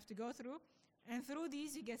 levels you have to go through. And through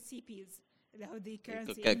these you get CPs, the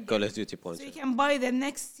currency. Call of Duty points. So you can buy the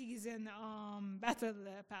next season battle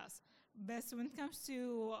pass. But when it comes to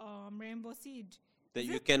Rainbow Siege, that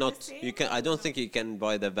you cannot. You can. I don't think you can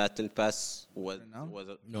buy the battle pass with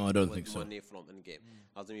no, I don't think so. Money from in game.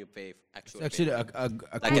 Although you pay actually. Actually,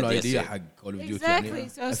 a cool idea حق Call of Duty. Exactly.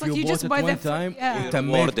 So it's like you just buy the time.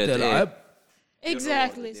 تميت تلعب.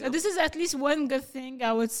 Exactly. So this is at least one good thing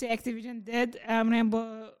I would say Activision did. Rainbow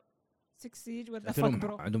Siege with the fuck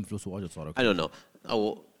bro. عندهم فلوس واجد صاروا. I don't know.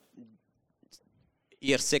 أو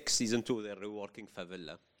year 6 season 2 they're reworking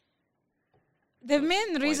Favela. The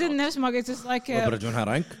main reason نفس ما قلت is like بيرجعونها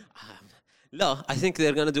رانك. لا I think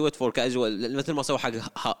they're gonna do it for casual مثل ما سووا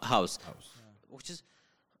حق house. which is,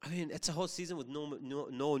 I mean, it's a whole season with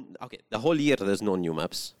no. Okay, the whole year there's no new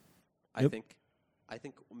maps. I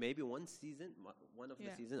think maybe one of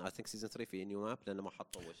the season. I think season 3 في new map لأنه ما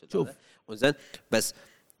حطوا وش شوف. هذا. وزين بس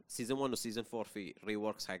season 1 و season 4 في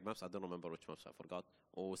reworks حق maps. I don't remember which maps. I forgot.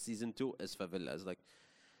 Or season 2 is for villas. Like,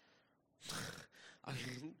 I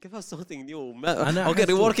mean, give us something new. Okay,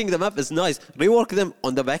 reworking the map is nice. Rework them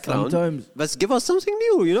on the background. Sometimes, but give us something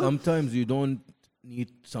new, you know. Sometimes you don't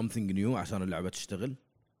need something new عشان اللعبة تشتغل.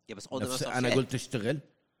 Yeah, بس all the maps are أنا shit. قلت تشتغل.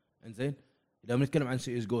 إنزين. إذا بنتكلم عن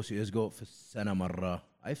سي اس جو في السنة مرة،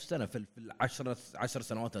 أي في السنة في 10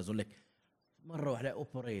 سنوات أقول لك مرة واحدة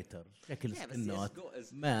اوبريتور شكل سكنات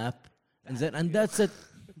ماب إنزين and that's it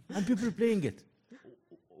and people playing it.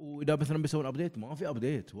 وإذا مثلا بيسوون أبديت ما في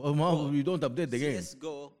أبديت ما you don't update the game.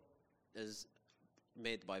 CS:GO is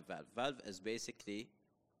made by Valve. Valve is basically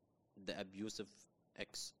the abusive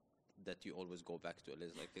ex that you always go back to.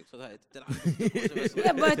 It's like so that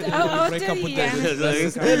Yeah, but I'll tell you,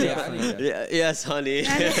 yes, honey.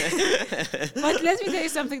 But let me tell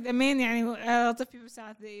you something. The main, يعني, a lot of people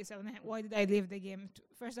start يسألون why did I leave the game?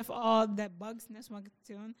 First of all, the bugs نفس ما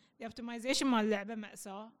قلتون, the optimization مال اللعبة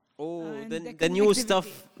مأساة. Oh, the new stuff.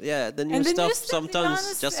 Yeah, the new stuff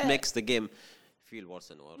sometimes just makes the game feel worse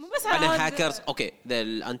and worse. And the hackers, okay,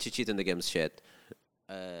 the anti-cheat in the game is shit.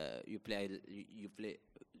 You play.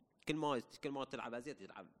 كل ما تلعب أزيد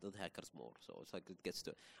تلعب ضد hackers more, so it's like it gets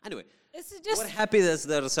to. Anyway, it's just we're happy that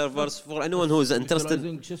there are servers for anyone who's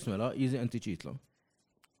interested. شو اسمه لا easy anti cheat لا.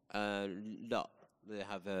 لا, they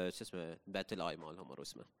have شو اسمه battle eye مالهم أو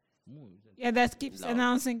اسمه. Yeah, that keeps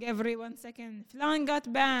announcing every 1 second. Flan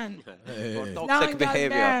got banned. For toxic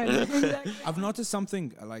behavior. I've noticed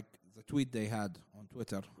something like the tweet they had on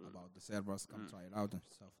Twitter about the servers come try it out and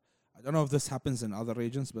stuff. I don't know if this happens in other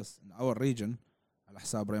regions, but in our region, على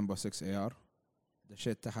حساب Rainbow Six AR, the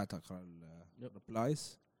shit تحت أقرأ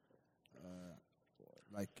replies.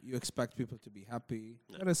 Like you expect people to be happy.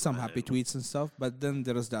 There is some happy tweets and stuff, but then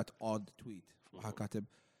there is that odd tweet. واحد كاتب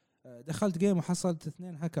دخلت جيم وحصلت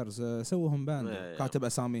 2 هاكرز سوهم بان كاتب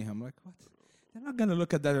اساميهم like what? They're not gonna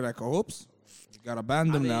look at that like oops you gotta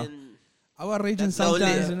ban them now. Our region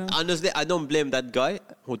sometimes you know? Honestly I don't blame that guy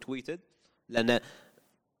who tweeted لأن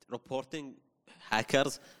reporting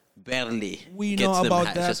hackers barely we gets know them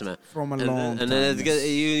about that from a long time. And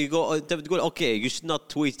you go تقول okay you should not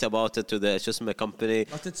tweet about it to the شو اسمه company.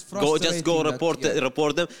 But it's just go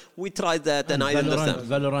report them. We tried that and I understand.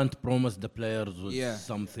 Valorant promised the players with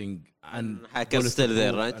something and hackers still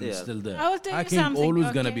there, right? Yeah. Still there. I will tell Hacking you something.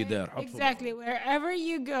 always gonna be there. Exactly. Wherever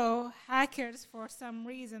you go, hackers for some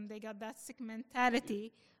reason they got that sick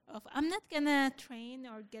mentality of I'm not gonna train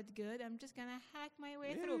or get good. I'm just gonna hack my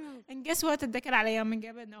way through. And guess what? أتذكر على يوم من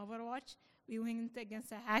قبل in Overwatch, we went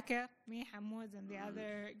against a hacker, me, Hamoud, and the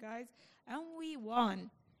other guys, and we won.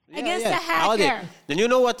 Against a hacker. Then you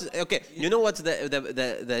know what? Okay, you know what's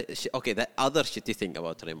the other shitty thing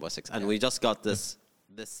about Rainbow Six, and we just got this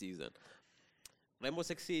season. Rainbow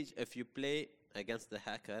Six Siege, if you play against the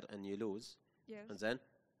hacker and you lose, and then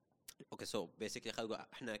okay, so basically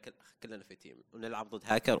احنا كلنا في تيم ونلعب ضد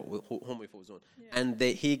هاكر وهم يفوزون and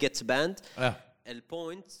he gets banned.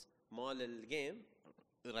 البوينتس مال الجيم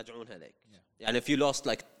يرجعونها لك. يعني if you lost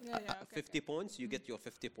like 50 points you get your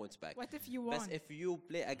 50 points back. What if you won? But if you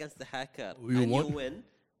play against the hacker and you win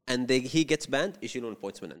and he gets banned يشيلون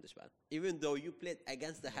points من عندك بعد. Even though you played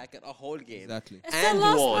against the hacker a whole game. Exactly. It's a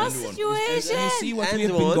lost situation. You see what we've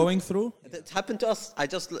been going through? It happened to us. I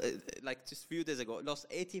just like just a few days ago lost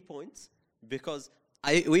 80 points because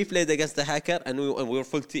we played against the hacker and we were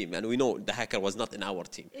full team and we know the hacker was not in our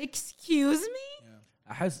team. Excuse me?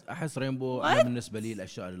 احس رينبو انا بالنسبه لي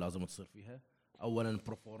الاشياء اللي لازم تصير فيها اولا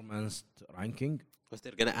performance ranking. Because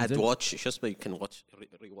they're gonna add watch شو اسمه you can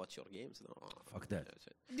rewatch your games. No. Fuck that.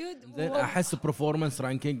 Dude, زين احس performance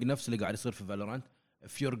ranking نفس اللي قاعد يصير في Valorant.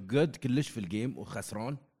 If you're good كلش في الجيم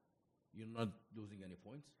وخسران you're not losing any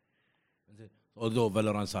points. زين although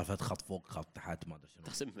Valorant سالفه خط فوق خط تحت ما ادري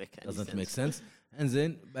شنو doesn't make sense.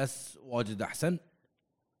 انزين بس واجد احسن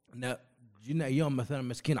انه جينا ايام مثلا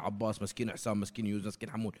مسكين عباس مسكين حسام مسكين يوز مسكين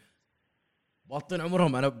حمود باطن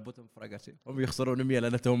عمرهم انا بوتم فراغاتي هم يخسرون 100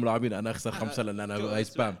 لان توهم لاعبين انا اخسر 5 لان انا هاي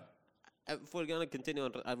سبام. If we're gonna continue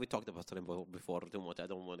on, we talked about Rainbow before too much. I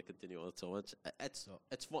don't want to continue on so much.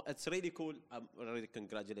 It's really cool. Really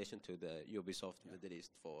congratulations to the Ubisoft Middle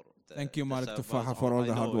East for the thank you Malik Tufaha for all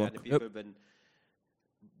the hard work. People have been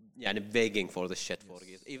begging for this shit for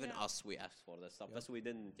years. Even us, we asked for this stuff. But we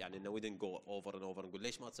didn't go over and over and go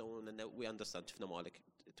ليش ما تسوون and we understand شفنا مالك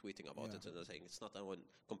tweeting about it and saying it's not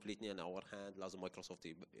completely in our hand. لازم Microsoft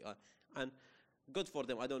and good for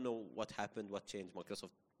them. I don't know what happened, what changed.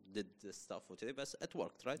 Microsoft did this stuff for today, but it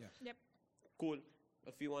worked, right? Yeah. Yep. Cool.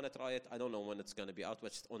 If you want to try it, I don't know when it's going to be out, but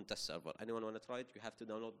it's on test server. Anyone want to try it? You have to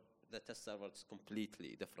download the test server. It's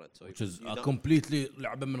completely different. So which if is you a don't- completely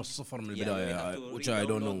لعبة من الصفر من yeah, you have البداية to which I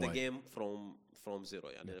don't know re-download the why. game from zero.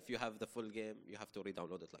 And if you have the full game, you have to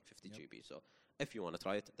re-download it like 50 GB. So if you want to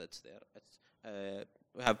try it, that's there. It's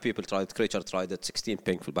we have people tried it. Creature tried it. 16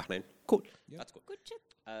 ping في البحرين. Cool. Yeah. That's cool. Good shit.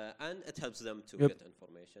 And it helps them to Yep. get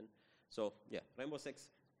information. So yeah, Rainbow Six,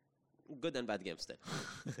 good and bad game still.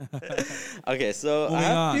 Okay, so I Moving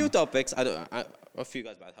have on. few topics. A few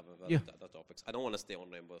guys might have Yeah. other topics. I don't want to stay on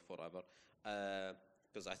Rainbow forever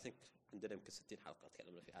because I think عندنا يمكن 60 حلقة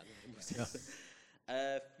تكلمنا فيها عن Rainbow Six.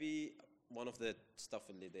 في one of the stuff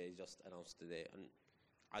اللي they just announced today, and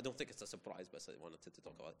I don't think it's a surprise, but I wanted to talk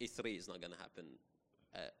about E3 is not going to happen.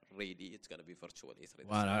 Really, it's going to be virtual E3.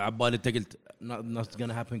 وانا عبالي انت قلت not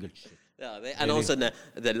gonna happen قلت shit. Yeah, they announced that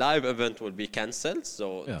the live event will be cancelled,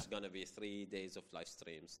 so Yeah. it's going to be 3 days of live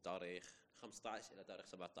streams, تاريخ 15 إلى تاريخ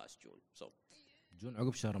 17 جون. So جون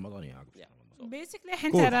عقب شهر رمضان يا عقب yeah, شهر رمضان. Basically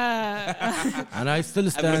الحين Cool. ترى and I still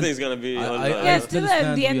stand everything's going to be online. Yeah, I still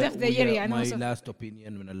at the end of the year, يعني my also. last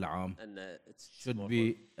opinion من العام and it's should more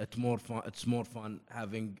be it's more fun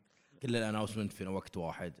having كل الاناونسمنت في وقت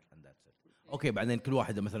واحد and that's it. اوكي بعدين كل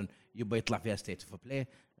واحد مثلا يبغى يطلع فيها ستيت اوف بلاي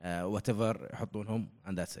وات ايفر يحطونهم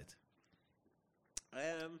and that's it.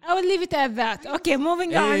 I will leave it at that. Okay,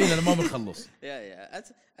 moving on. اي لان ما بنخلص. yeah,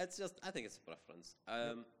 it's just I think it's a preference.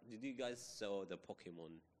 Did you guys saw the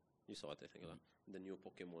Pokemon? You saw it, I think, the new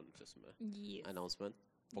Pokemon just Yes. announcement.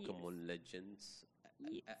 Pokemon Legends.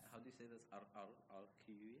 Yes. How do you say this? Arceus?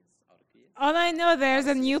 All I know, there's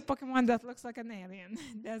a new Pokemon that looks like an alien.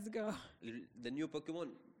 Let's go. The new Pokemon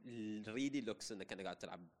really looks انك قاعد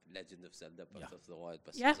تلعب Legend of Zelda Breath Yeah. of the Wild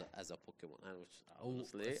but Yeah. as a Pokemon, and which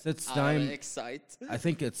honestly it's I'm time. excited. I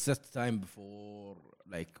think it's set time before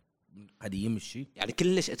like قديم الشيء. يعني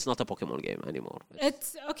كلش it's not a Pokemon game anymore.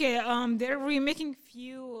 It's okay. They're remaking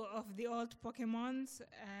few of the old Pokemons,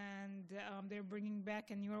 and they're bringing back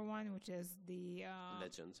a newer one, which is the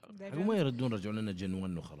Legends. هم يردون رجعوا لنا جن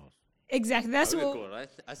 1 وخلاص. Exactly. That's That'd be what. cool,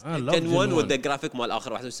 right? I love Gen 1 Gen with 1. the graphic مال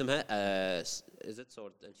آخر واحدة اسمها is it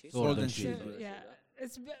Sword and Shield? Sword and Shield. Shield. Yeah.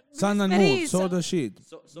 It's Sun and very Moon, Sword and Shield,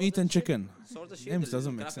 Sword Meat and and Chicken. Sword and Shield Names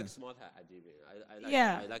doesn't make graphics sense. مالها عجيبة. I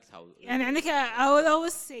Yeah. liked how And I will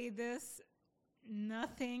always say this: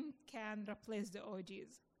 nothing can replace the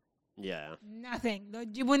OGs. yeah. Nothing. لو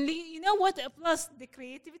تجيبون لي, you know what? Plus the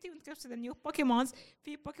creativity when it comes to the new Pokemons.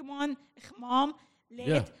 في Pokemon خمام,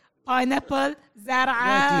 ليت, pineapple,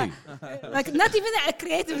 زرعة. Like not even a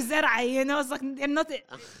creative زرعة, you know. It's like they're not.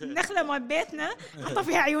 النخلة مال بيتنا حطوا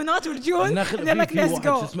فيها عيونات ورجول. النخل And they're like, في let's واحد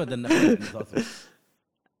go. شو اسمه ده النخل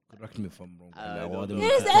correct me if I'm wrong.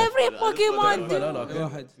 There's every Pokemon. لا لا dude.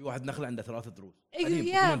 لا في واحد نخله عنده 3 دروس. Yeah.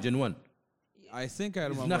 بوكيمون جن 1 I think I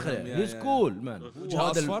remember. نخله him, yeah, هيز yeah. كول مان.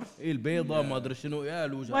 وجهه أصفر. البيضة ما ادري شنو يا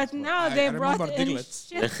الوجه But أصفر. now I they brought remember in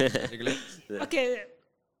Diglett. shit. Okay,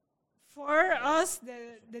 for us,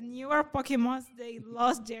 the newer Pokemons, they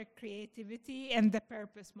lost their creativity and the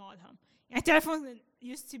purpose مالهم. يعني تعرفون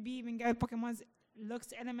used to be من قبل Pokemons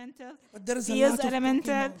looks elemental. But there is a Feels lot of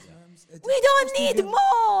elemental. Pokemon. We don't need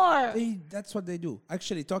more. That's what they do.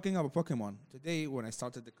 Actually, talking about Pokemon, today when I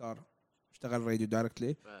started the car, اشتغل radio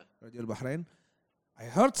directly, Radio البحرين. I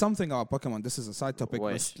heard something about Pokemon. This is a side topic.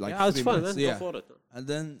 Wait. Just like Yeah, it's 3 fun, minutes. man. Yeah. Go for it. And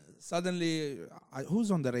then suddenly, who's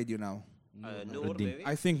on the radio now? Noor, Redeem. maybe?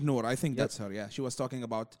 I think Noor. I think that's her. Yeah, she was talking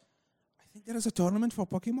about. I think there is a tournament for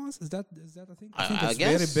Pokemons. Is that a thing? I think I it's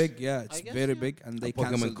guess. very big. Yeah, it's guess, very yeah. big, and they Pokemon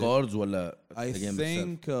canceled it. cards ولا I the game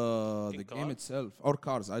think itself? the game itself or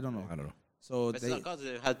cars. I don't know. I don't know. So بس they. لا cards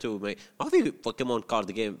they had to make ما في Pokemon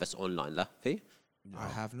card game بس online لا في I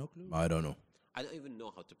have no clue. I don't know. I don't even know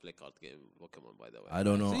how to play card game Pokemon by the way. I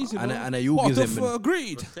don't know. It's easy, bro. أنا Pot يوغي of زي من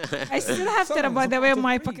greed. I still have to by the way Someone's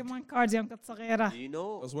my a freak. Pokemon cards يوم كنت صغيرة. You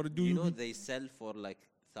know, That's what it do, you you know do. they sell for like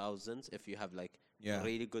thousands if you have like Yeah.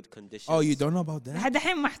 really good conditions. Oh, you don't know about that? لحد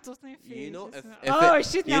الحين محطوطين فيه. You know, شو if- اسمه. if Oh it-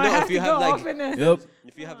 shit! you Now I know, have if to you go have, like- open it. Yep.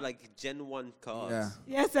 If you have like Gen 1 cards,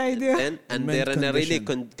 Yeah. Yes, I do. and Mint they're in a really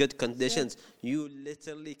condition. good conditions, you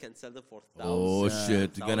literally can sell them for Oh thousands. shit!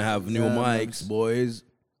 You're gonna have new Yeah, mics, boys.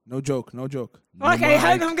 No joke. No joke. Okay,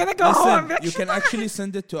 I'm gonna go home. Listen, you can actually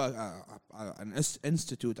send it to an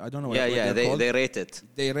institute. I don't know. Yeah, what yeah, they're called. they rate it.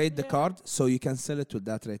 They rate the card, so you can sell it with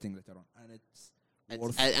that rating later on, and it's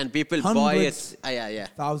worth And people buy it. hundreds. Yeah, yeah.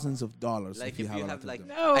 thousands of dollars Like if you have, a lot of like,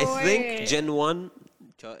 them. No I way. think Gen 1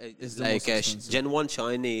 is the like most expensive. Gen 1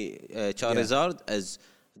 shiny Charizard is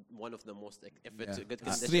one of the most, if it's a good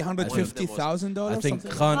It's condition. $350,000. I think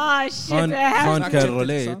something. Khan Oh shit! Khan I have Khan Fact can check it,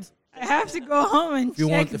 relate. son. I have to go home and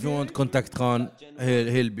check. if you want contact Khan,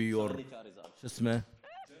 he'll be your شو اسمه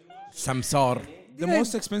سمسار. The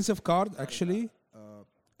most expensive card, actually,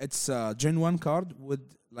 it's a Gen 1 card with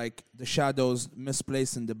like the shadows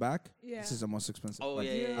misplaced in the back. Yeah. This is the most expensive. Oh card.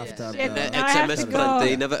 yeah. After Shit, the- now I It's a have to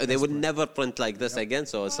misprint. go. They would never print like this again.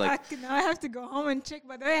 So it's like Fuck, now I have to go home and check.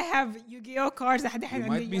 But I have Yu-Gi-Oh cards. You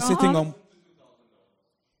might be sitting on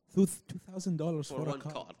 $2,000 for for a one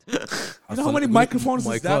card. card. You know how many microphones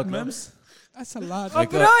is that, Mems? That's a lot. Oh,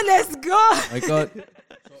 bro, let's go. My God.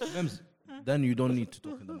 Mems, then you don't need to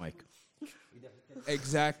talk in the mic.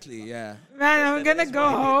 Exactly, yeah. Man, I'm gonna go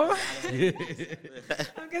home.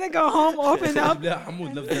 I'm gonna go home, open up. لا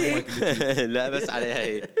حمود نفس المايك اللي لا بس عليها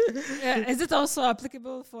هي. Yeah, is it also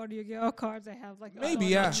applicable for Yu-Gi-Oh cards? I have like Maybe, all of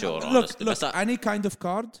yeah. them. sure, Look, honestly, look, but any kind of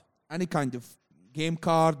card, any kind of game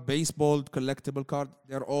card, baseball, collectible card,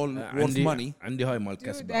 they're all worth money. عندي هاي مال Dude,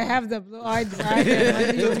 كسب. I have the blue-eyed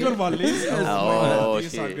dragon. Oh,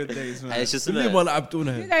 These are shit. good days, man. ايش اللي اسمه؟ ما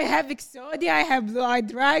لعبتونها. Dude, I have Exodia, I have blue-eyed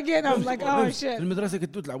dragon. I'm like, oh في shit. المدرسة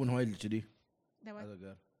كنتوا تلعبون هاي اللي كذي. That one. هذا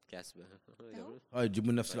قال. كاسبه. هاي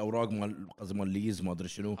تجيبون نفس الاوراق مال قصدي مال ليز ما ادري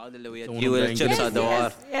شنو. هذا اللي ويا يسوون ديول بلانك. chips Yes, على الدوار.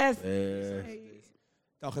 yes. إيه.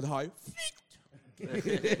 تاخذ هاي.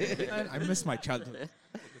 I miss my childhood.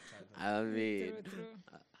 I mean, True, true.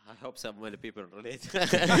 I hope some many people relate.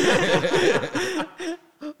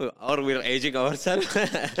 Or we're aging ourselves.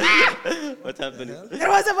 What happened?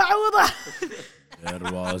 There was a بعوضة. There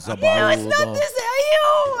was a No, it's not بعوضة. this. Ayo,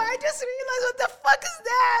 I just realized what the fuck is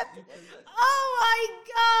that? Oh my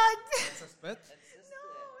god.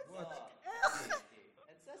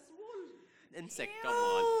 Insect, come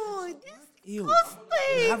on. Ew, this Ew.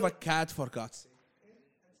 disgusting. Have a cat for God's sake.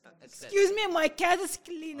 Excuse me, my cat is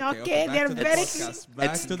clean, okay? back They're to the very clean. podcast.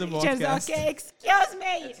 Back to the Pictures, podcast. okay? Excuse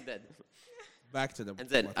me. It's dead. Back to the And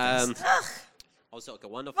then, podcast. also, okay,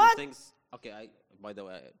 one of What? the things. Okay, by the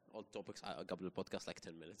way, all topics. I got the podcast like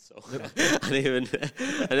 10 minutes, so I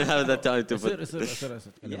didn't have that time to put. أصير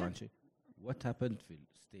أتكلم عن شيء. What happened في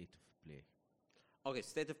state of play? Okay,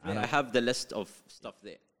 state of play. I have the list of stuff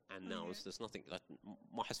they announced. There's nothing like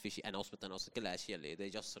ما حس في شيء announcement كلها أشياء اللي they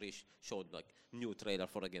just showed like new trailer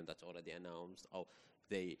for a game that's already announced or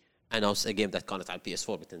they announced a game that كانت على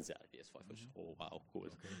PS4 بتنزل على PS5. Oh wow, cool,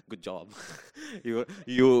 good job.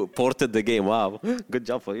 you ported the game. Wow, good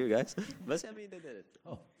job for you guys. بس I mean they did it.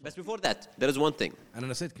 Oh. But before that, there is one thing. أنا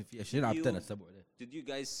نسيت كيف في أشياء لعبتها الأسبوع ده. Did you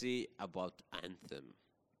guys see about Anthem?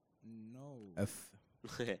 No. F.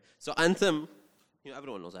 So Anthem, you know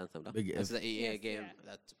everyone knows Anthem. No? Big It's F. the EA Yes, game yeah.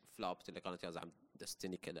 that flopped اللي كانت يازع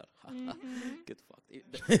Destiny killer. Get fucked.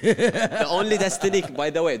 The only Destiny, by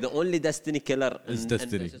the way, the only Destiny killer Is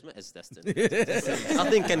Destiny. is Destiny.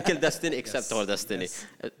 Nothing can kill Destiny except for Destiny.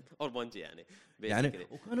 Or Bungie يعني. يعني basically.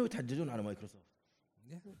 وكانوا يتحججون على مايكروسوفت.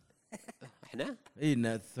 احنا اي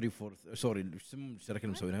ان 3 4 سوري ايش اسم الشركه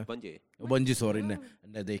اللي مسوينها؟ بنجي. وبنجي سوري انه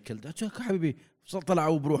they killed حبيبي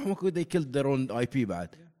طلعوا بروحهم they killed their own IP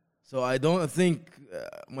بعد. So I don't think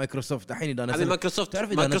مايكروسوفت الحين اذا I mean نزلت Microsoft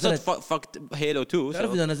تعرف إذا نزلت- fucked Halo 2.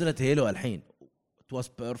 تعرف So. اذا نزلت هيلو الحين it was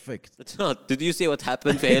perfect. It's not. Did you see what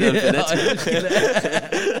happened for Halo Infinite?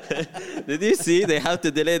 Did you see they have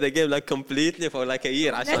to delay the game like completely for like a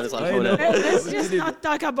year عشان يصلحونه. Let's just not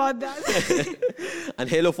talk about that. And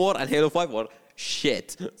Halo 4 and Halo 5 were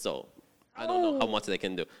shit. So I don't know how much they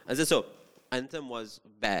can do. And so Anthem was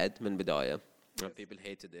bad من بداية. And people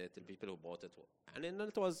hated it. And people who bought it. And then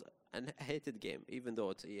it was a hated game, even though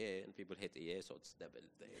it's EA and people hate EA, so it's double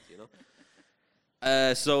the hate, you know.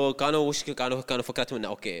 So كانوا فكرتهم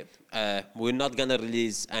إنه okay, we're not gonna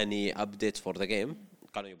release any updates for the game.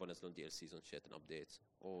 كانوا يبون ينزلون DLCs and shit and updates.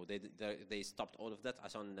 Oh, they stopped all of that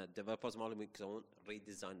عشان developers مالهم يسوون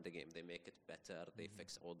redesign the game. They make it better. They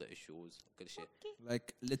fix all the issues. كل شيء.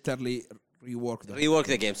 Like literally Rework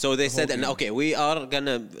the game. So they said, game. okay, we are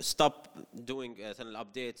gonna stop doing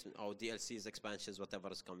updates or DLCs, expansions, whatever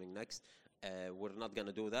is coming next. We're not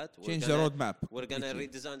gonna do that. Change the roadmap. We're gonna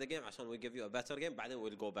redesign the game عشان we give you a better game. But then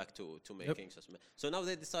we'll go back to making. So now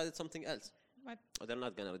they decided something else. What? They're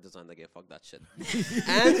not gonna redesign the game. Fuck that shit.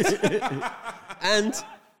 and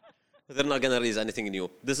they're not gonna release anything new.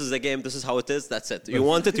 This is the game. This is how it is. That's it. You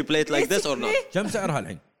want it, you play it like this or not. كم سعرها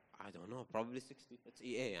الحين؟ I don't know. Probably 60. It's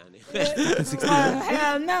EA يعني.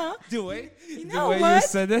 Hell no. The way know you what?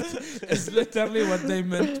 said it is literally what they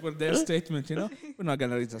meant with their statement, you know? We're not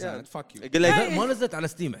gonna redesign it. Fuck you. يقول لك ما نزلت على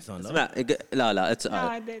ستيم حسان لا؟ اسمع لا it's No,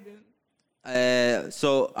 I didn't.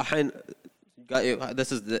 so الحين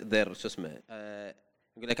this is their شو اسمه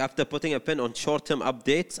يقول لك after putting a pin on short-term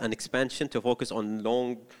updates and expansion to focus on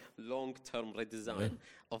long-term redesign.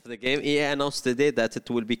 of the game, EA announced today that it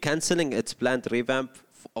will be cancelling its planned revamp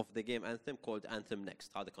of the game Anthem called Anthem Next.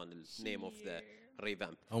 هذا كان the name of the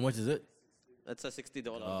revamp. How much is it? It's a $60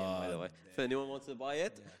 game, by the way. If anyone wants to buy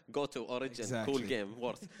it, go to Origin. Exactly. Cool game,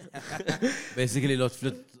 worth. Basically لو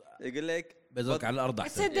تفلت يقول لك بزوك على الأرض It's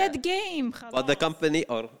a أحسن. dead game. but the company,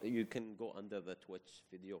 or you can go under the Twitch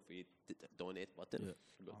video feed, donate button.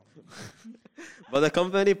 But the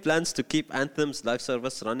company plans to keep Anthem's live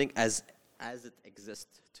service running as it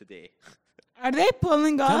exists today. Are they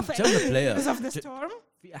pulling off كم player؟ because of the storm?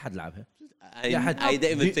 في أحد لعبها؟ I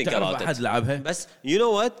didn't even think about أحد it. لعبها؟ بس you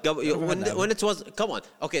know what? When it was, come on.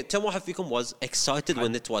 Okay, كم واحد فيكم was excited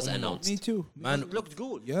when it was announced? Me too. Man, it looked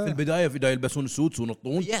good. Yeah. في البداية في يلبسون السوتس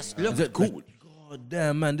ونطون. Yes, looked cool. God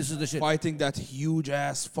damn man, this is the shit. Fighting that huge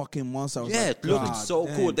ass fucking monster. I was Yeah, like, it looked God so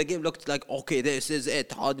damn. cool. The game looked like okay, this is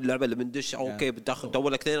it. هذه اللعبة اللي بندش. Okay, بتدخل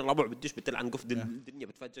دور لك اثنين ربع بتدش بتلعن قفل الدنيا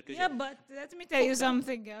بتفجر كل Yeah, شيء. but let me tell you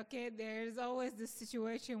something. Okay, there's always this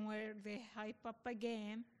situation where they hype up a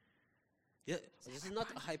game, Yeah, this is not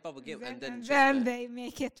a hype up a game and then then they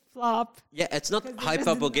make it flop. yeah, it's not Because it hype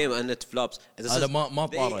up a doesn't game and it flops. This هذا is- ما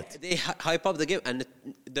طارت. They hype up the game and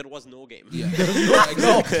there was no game.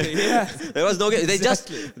 Exactly. Yeah. There was no game.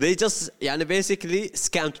 They just يعني basically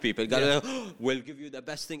scammed people. قالوا we'll give you the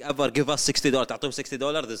best thing ever. Give us $60. تعطيهم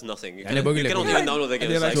 $60. There's nothing. You يعني بقول you لك- cannot even download the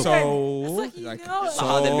game. And they're like, It's so, It's like, like, you know, so,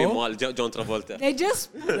 هذا الميم مال جون ترافولتا. they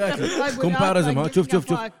just put the plug without, كومباريزن ها like, شوف giving شوف a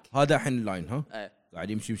شوف fuck. هذا الحين اللاين ها إيه. قاعد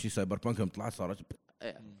يمشي سايبر بانك يوم طلعت صارت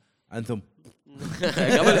إيه. انثم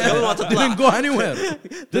قبل ما didn't تطلع. go anywhere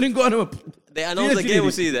didn't go anywhere They announced the game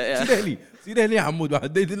وسيدا. سيده لي حمود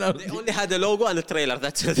واحد they didn't They only had a logo and a trailer.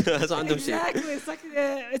 That's it. ما عندهم شيء. Exactly. It's like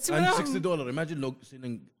it's one and of $60 imagine لو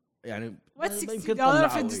سيلينج يعني What's ما $60 يمكن for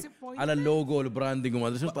طلعوا disappointment? على اللوجو والبراندنج وما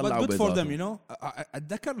ادري شو but طلعوا good for them, you بيضاتهم. know.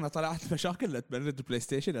 اتذكر انه طلعت مشاكل لتبرد البلاي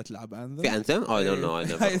ستيشن لا تلعب Anthem. في Anthem? I don't know.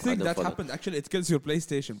 I never. I think don't that follow. happened. Actually, it kills your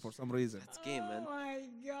PlayStation for some reason. It's game, man. Oh my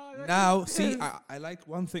god. what Now, is see, this? I like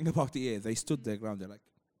one thing about EA. They stood their ground. They're like,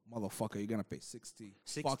 motherfucker, you're gonna pay 60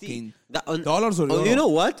 fucking dollars or Oh, you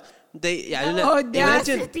know what? They يعني Oh, the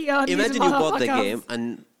imagine audacity on these imagine you bought the motherfuckers. game and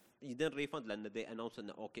you didn't refund لأن they announced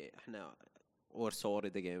إنه okay إحنا we're sorry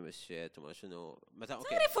the game is shit وما شنو مثلا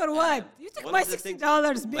okay. Sorry for what? You took one my of the $60,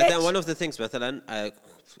 مثلا bitch. one of the things مثلا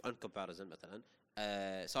on comparison مثلا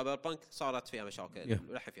سايبر بانك صارت فيها مشاكل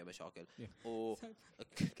ولحن فيها مشاكل و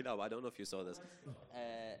كلاب I don't know if you saw this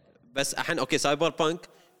بس الحين اوكي سايبر بانك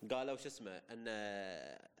قالوا شو اسمه ان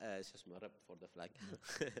شو اسمه ريب فور ذا فلاج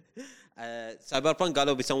سايبر بانك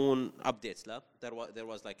قالوا بيسوون ابديتس لا there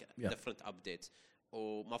was like different updates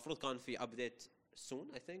ومفروض كان في update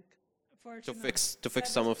soon I think to fix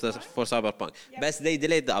some of the for Cyberpunk. But they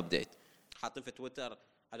delayed the update. حاطين في تويتر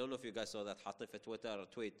I don't know if you guys saw that حاطين في تويتر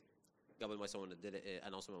تويت قبل ما يسوون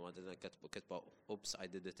announcement ما كتبوا oops I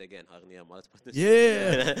did it again أغنية مالت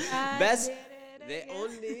بس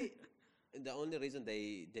the only reason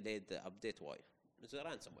they delayed the update why it's a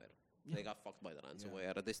ransomware. They got fucked by the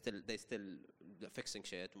ransomware. They still fixing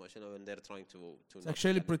shit and they're trying to It's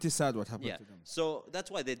actually pretty sad what happened yeah. to them. So that's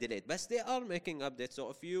why they delayed. But they are making updates. So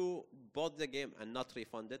if you bought the game and not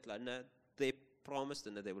refunded, they promised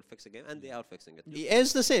and they will fix the game, and they are fixing it.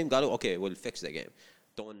 It's the same. قالوا okay, we'll fix the game.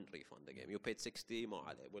 Don't refund the game. You paid 60 ما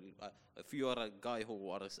عليه. If you are a guy who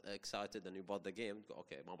are excited and you bought the game, go,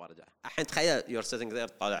 okay ما برجع. الحين تخيل you're sitting there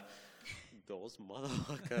طالع. Those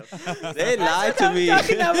motherfuckers. They lied to me.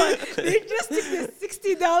 They just took the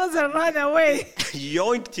 $60 and ran away.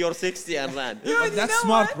 Yoinked your 60 and ran. But that's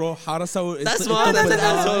smart, bro. حرسوا. That's smart.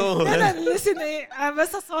 لا listen أنا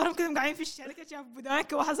بس أصورهم كلهم قاعدين في الشركة شاف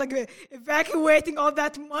بدانك واحد صق evacuating all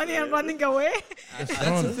that money and running away.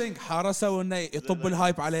 That's the thing. حرسوا إنه يطب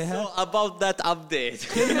الهايب عليها. So about that update.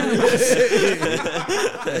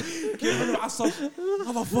 كيف معصب.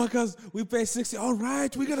 Motherfuckers, we pay 60. All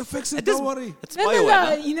right, we're gonna fix it. Don't worry. It's No,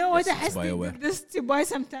 BioWare. you know what? I it's has to BioWare. do this to buy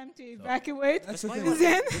some time to evacuate. That's the thing.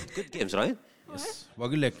 Then Good games, right?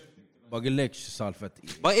 بقول لك شو سالفه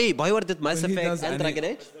BioWare did Mass When he Effect does and any- Dragon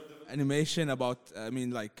Age. Animation about, I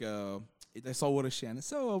mean, like, إذا يصور الشيء يعني.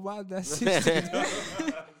 So about that.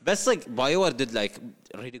 Best like BioWare did like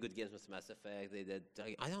really good games with Mass Effect. They did.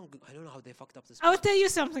 I don't know how they fucked up this. I'll tell you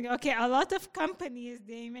something. Okay, a lot of companies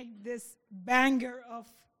they make this banger of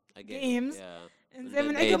games. Yeah. And then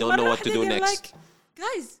then they don't know what to do next. Like,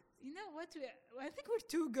 guys, you know what? I think we're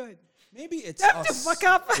too good. Maybe it's Time to us. fuck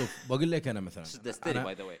up. بقول لك انا مثلا This is Destiny, أنا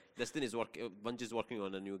by the way. Destiny is Bungie's working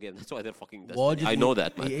on a new game. That's why they're fucking Destiny. واجد I know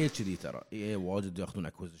that, man. اي كذي ترى اي واجد ياخذون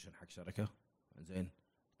اكوزيشن حق شركه زين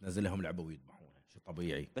تنزل لهم لعبه ويذبحونها شيء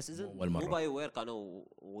طبيعي بس اول مو مره BioWare كانوا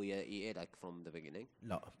ويا EA like from the beginning.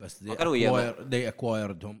 لا بس كانوا وياه. they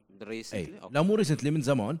acquired them The recently. لا مو ريسنتلي من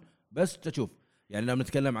زمان بس تشوف يعني لما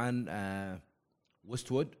نتكلم عن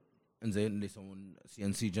ويست وود انزين اللي يسوون سي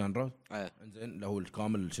ان سي جانرا انزين اللي هو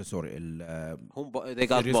الكامل شو سوري هم they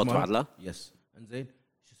got bought بعد لا يس انزين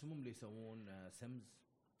شو اسمهم اللي يسوون سيمز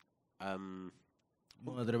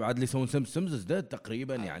ما ادري بعد اللي يسوون سيمز ازداد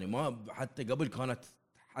تقريبا يعني ما حتى قبل كانت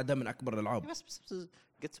حدا من اكبر الالعاب بس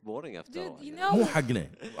gets boring after Dude, a while. you know, مو حقنا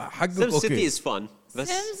حقك SimCity اوكي is fun. بس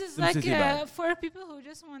Sims is Sim like City bad. for people who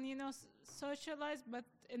just want, you know, socialize but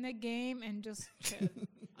in a game and just chill.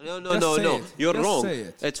 no. say it. You're Just wrong. say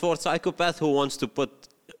it. It's for psychopath who wants to put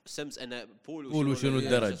Sims in a pool. وشنو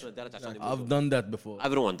الدرج I've done that before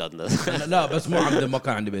Everyone done that. لا بس مو عمدا ما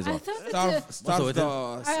كان عندي I بيزات thought Starve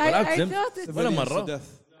the I Sims thought it, ولا مرة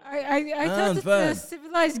I thought it's فاهم. a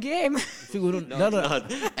civilized game. شو يقولون No, لا it's لا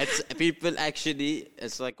not. It's people actually.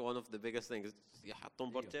 It's like one of the biggest things.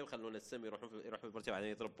 يحطون برجة ويخلون السم يروحون في البرجة بعدين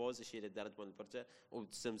يضرب بوز يشيل الدرج من البرجة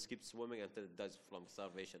والسمز keep swimming until it dies from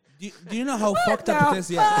starvation. Do you know how fucked up it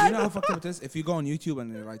is? Yeah. Do you know how fucked up it is? If you go on YouTube and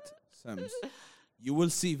you write Sims, you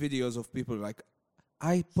will see videos of people like,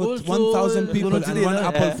 I put 1,000 people and one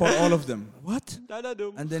apple for all of them. What?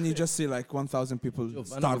 And then you just see like 1,000 people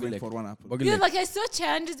شوف، أنا starving بقول لك. for one apple. بقول Dude, لك like I saw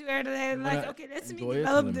challenges where they're like, okay, let's me enjoy it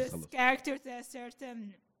develop and then this خلص. character to a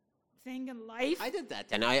certain thing in life. I did that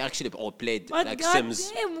and I actually all played But like god Sims.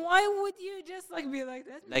 damn, why would you just like be like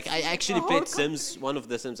that? Like I actually played Sims. One of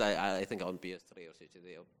the Sims I think on PS3 or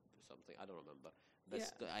something. I don't remember. But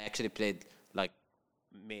I actually played like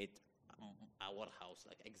made our house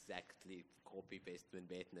like exactly copy paste من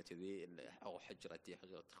بيتنا كذي أو حجرتي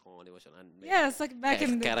حجرة خالي وش أنا Yeah, it's like back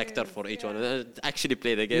in the character days, for each yeah. one. I actually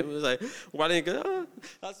played the game. It was like وبعدين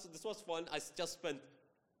this was fun. I just spent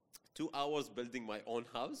 2 hours building my own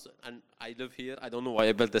house and I live here. I don't know why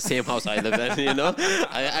I built the same house I live in, you know.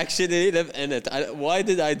 I actually live in it. Why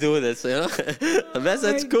did I do this, you know?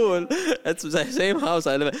 That's cool. It's the same house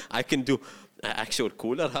I live in. I can do an actual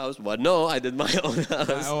cooler house, but no, I did my own house.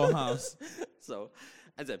 My own house. So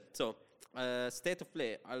state of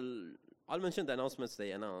play. I'll mention the announcements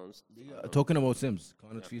they announced. talking about Sims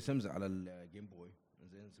كانت في Sims على الجيم بوي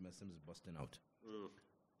زين اسمها Sims Busting Out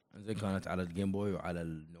زين كانت على الجيم بوي وعلى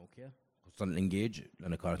النوكيا خصوصا الانجيج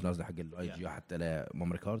لأنها كانت نازلة حق الاي جي حتى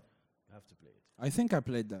لميموري كارد you have to play it I think I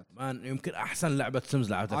played that. مان يمكن أحسن لعبة Sims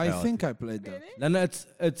لعبتها I بحياتي think I played that. لأن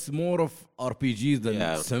it's more of RPGs than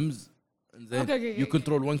Yeah. Sims زين Okay. you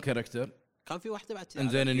control one character كان في واحدة بعد and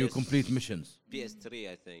then you complete missions PS3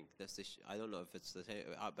 I think that's the I don't know if it's the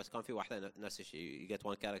same بس كان في واحدة نفس الشيء you get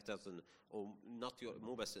one character and or not your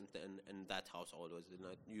مو بس انت in that house always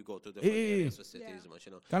you go to different إيه. areas of cities ما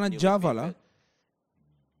شنو كانت You meet Java people. لا؟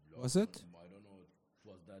 Was it? I don't know it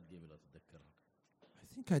was that game اللي أتذكرها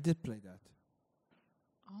I think I did play that.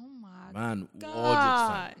 Oh my مان God.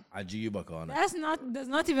 واجد fun. عجيبة كانت does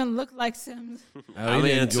not even look like Sims. I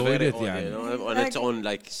really it's enjoyed very it old, يعني you know, on its own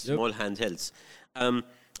like small handhelds.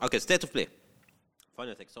 Okay, state of play.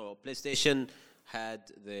 Final thing. So PlayStation had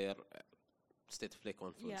their state of play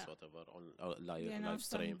conference, Yeah. whatever, on live You know,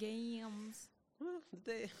 some stream. games.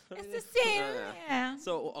 They, It's the same. Yeah.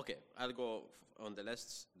 So okay, I'll go on the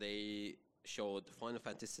lists. They showed Final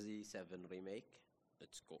Fantasy VII remake.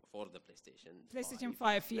 It's for the PlayStation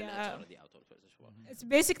 5, And it's yeah. already out on PlayStation 4. It's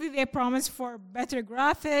basically they promise for better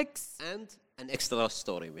graphics. And an extra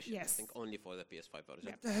story mission. Yes. I think only for the PS5 version.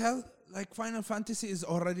 Yeah. The hell? Like Final Fantasy is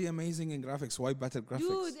already amazing in graphics. Why better graphics?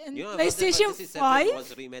 Dude, and You know, PlayStation Final Fantasy VII 5. was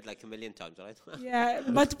remade like a million times, right? Yeah,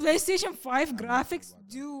 but PlayStation 5 graphics,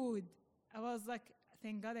 dude. I was like,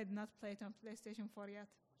 thank God I did not play it on PlayStation 4 yet.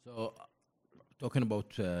 So talking about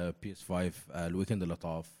PS5 الويكند اللي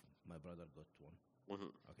طاف my brother got one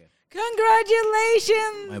Mhm. okay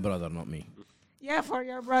Congratulations! my brother not me Yeah, for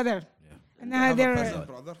your brother. yeah And You now have a they're present,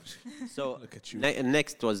 brother. So Look at you.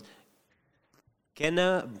 next was Kena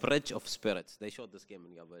Bridge of Spirits. They showed this game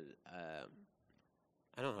in Gabel.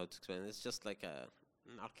 I don't know how to explain it. It's just like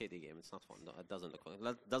an arcade game. It's not fun. No, it doesn't look fun.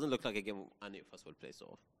 It doesn't look like a game any of us will play. So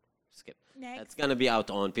skip. next. It's gonna be out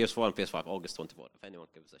on PS4 and PS5 August 24. If anyone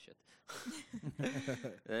gives a shit.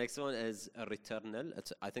 The next one is Returnal.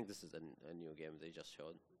 I think this is a new game they just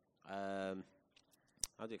showed.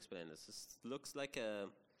 How do you explain this? This looks like a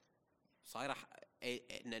صايرة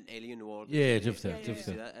in an alien world. Yeah, شفتها Yeah,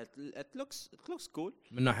 شفتها It looks cool.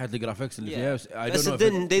 من ناحية الجرافيكس اللي Yeah. فيها I But don't know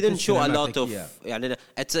if they didn't it's show a lot cinematic, of. yeah. يعني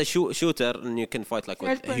it's a shooter and you can fight like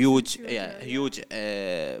with Third-person huge, shooter, huge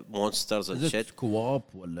monsters and Is shit. it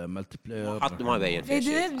co-op ولا multi player حط ما بين They في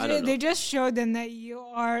شيء. I don't they know. just showed that you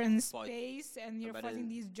are in Fight. space and you're But fighting then-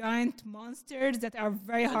 these giant monsters that are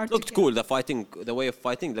very hard It to looked kill. cool. The way of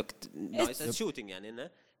fighting looked nice. It's- And shooting يعني إنه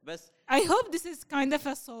But I hope this is kind of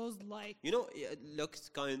a Souls-like. you know, it looks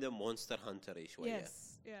kind of Monster Hunter-ish way. Yes.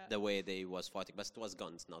 Yeah. The way they was fighting, but it was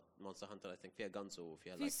guns, not Monster Hunter. I think فيها guns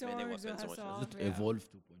وفيها في like many swords weapons. وها and sword, whatnot. yeah. Evolve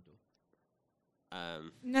 2.0.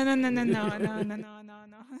 No, no, no, no, no, no, no, no, no,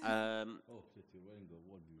 no. Oh shit, you're wearing a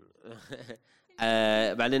wall view.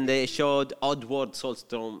 بعدين they showed Oddworld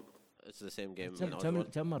Soulstorm. It's the same game. من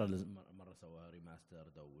Oddworld. كم مرة سوى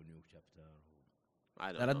ريماستر او نيو شابتر I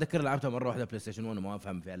don't انا know. اتذكر لعبتها مرة واحدة بلاي ستيشن 1 وما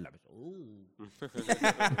افهم فيها اللعبة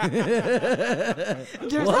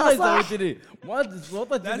والله سويت لي ما ادري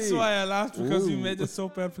صوتت That's لي. why I laughed because you made it so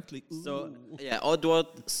perfectly. So yeah,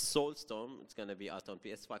 Oddworld Soulstorm. It's gonna be out on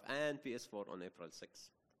PS5 and PS4 on April 6th.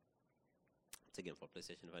 It's a game for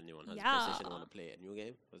PlayStation. If anyone has Yeah. PlayStation and want to play a new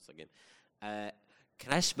game, it's a game.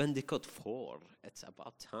 Crash Bandicoot 4. It's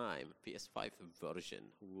about time. PS5 version.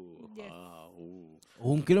 Ooh, Yes. ooh.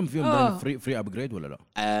 وهم كلهم فيهم فري ابجريد ولا لا؟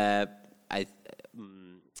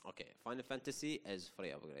 Okay, Final Fantasy is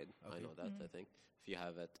free upgrade. I Okay. know that. I think if you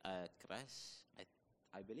have it at Crash,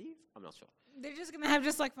 I believe. I'm not sure. They're just gonna have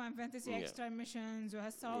just like Final Fantasy Yeah. extra missions or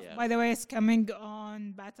stuff. Yeah. By the way, it's coming on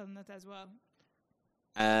BattleNet as well.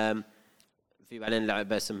 في بعدين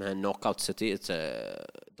لعبة اسمها Knockout City. It's a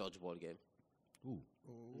dodgeball game.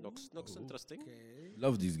 Looks interesting.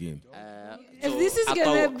 Love this game. If this is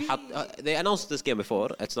gonna be- they announced this game before.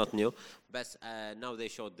 It's not new, but now they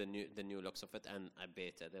showed the new looks of it and a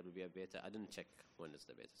beta. There will be a beta. I didn't check when is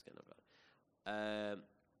the beta is gonna be.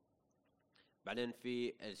 بعدين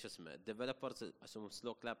في شو اسمه developers اسمهم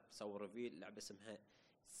Slow Clap سووا ريفيل لعبة اسمها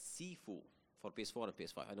Sifu for PS4 and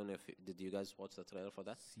PS5. I don't know if did you guys watch the trailer for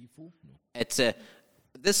that? Sifu? No. It's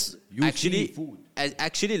this You actually see food.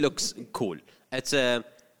 actually looks cool. It's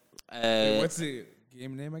What's the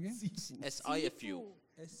game name again? SIFU. SIFU.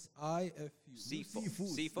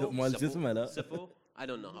 Sifu. مال شو اسمه لا؟ Sifu. I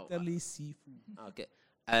don't know how. Italy seafood. Okay.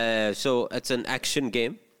 So it's an action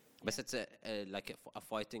game, but it's like a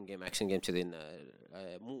fighting game, action game. To the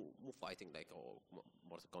more fighting like or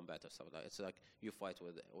Mortal Kombat or stuff like. It's like you fight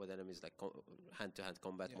with enemies like hand to hand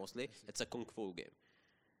combat mostly. It's a kung fu game.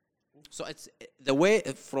 So it's the way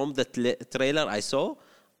from the trailer I saw,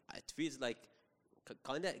 it feels like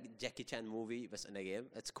kind of Jackie Chan movie, but in a game.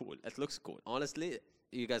 It's cool. It looks cool. Honestly,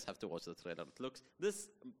 you guys have to watch the trailer. It looks this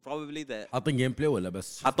probably the حاطين جيم بلاي ولا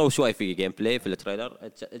بس؟ حطوا شوي في جيم بلاي في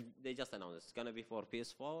التريلر. They just announced it's gonna be for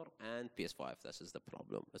PS4 and PS5. This is the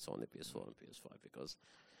problem. It's only PS4 and PS5 because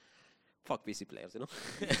fuck PC players, you know.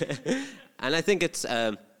 And I think it's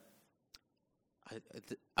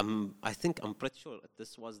I'm pretty sure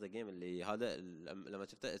this was the game اللي هذا لما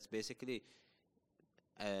شفته. It's basically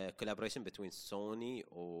a collaboration between Sony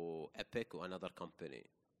or Epic or another company.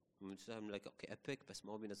 I'm like okay Epic بس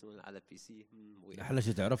ما بينزلون على بي سي. احلى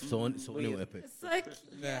شيء تعرف سوني وابيك It's like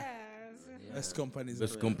Yeah. yes. Best companies.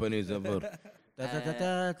 بس ever. كومبانيز ايفر.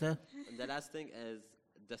 The last thing is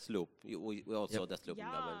Deathloop. We also saw Deathloop من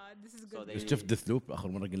قبل. Yeah, this is So good. they- بس شفت ديث لوب اخر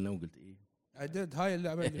مرة قلنا وقلت ايه. I did. هاي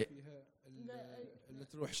اللعبة اللي فيها اللي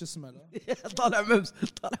تروح شو اسمه لا. طالع ممس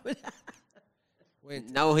طالع. Wait.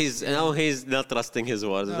 Now he's not trusting his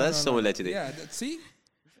words. No, That's no, so no. much. Yeah, see?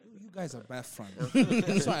 You guys are bad friends.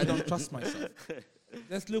 That's why I don't trust myself.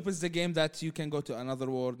 Deathloop is the game that you can go to another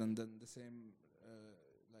world and then the same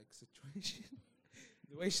like situation.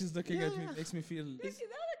 The way she's looking at me makes me feel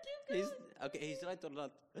He's right or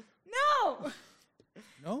not? No,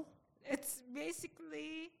 no. it's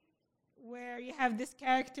basically where you have this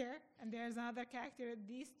character and there's another character.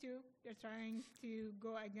 These two, they're trying to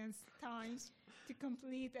go against time to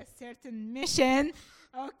complete a certain mission.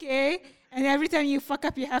 Okay, and every time you fuck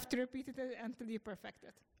up, you have to repeat it until you perfect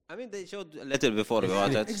it. I mean, they showed a little before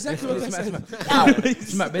about it. Exactly what I اسمع said.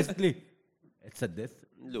 اسمع basically it's a death.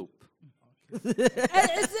 Loop.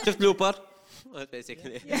 It's شفت لوبر؟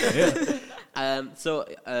 Basically. So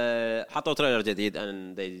حطوا trailer جديد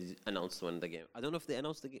and they announced when the game. I don't know if they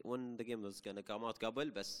announced when the game was gonna come out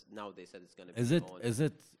قبل, but now they said it's gonna be. Is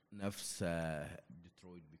it نفس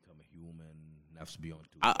Detroit Become a Human نفس Beyond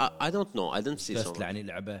Two? I don't know. I didn't see so بس much. يعني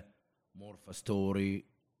لعبة more for story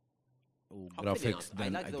وgraphics I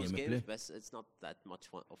than like a those games, gameplay. but it's not that much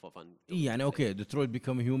of a fun. إيه يعني اوكي Detroit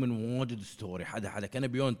Become a Human واجد ستوري حدا كان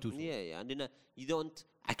Beyond Two. Yeah, and you don't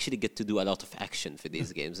actually get to do a lot of action for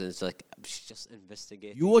these games, and it's like just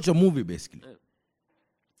investigate. You watch a movie basically.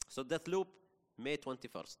 So Deathloop, May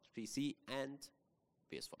 21st, PC and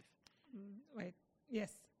PS5. wait,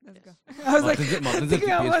 yes, let's Yes. go. I was like, ما تنزل في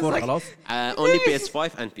I was PS4 like- خلاص. Only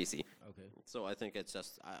PS5 and PC. Okay. So I think it's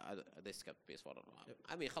just they skip PS4.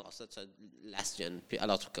 I mean, خلاص, it's a last gen. A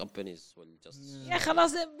lot of companies will just. Yeah,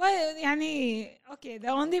 خلاص. يعني okay. The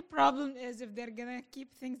only problem is if they're gonna keep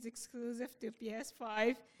things exclusive to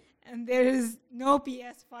PS5, and there is no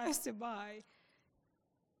PS5s to buy.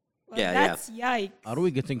 Well, Yeah, that's yikes. Are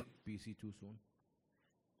we getting PC2 soon?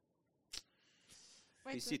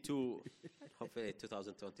 Wait, PC2, hopefully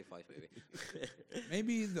 2025 maybe.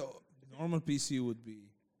 Maybe the normal PC would be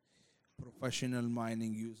professional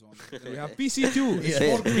mining use on. We have PC2. It's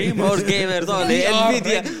for gamers. More gamers only.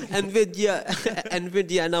 VR,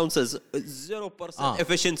 Nvidia announces 0%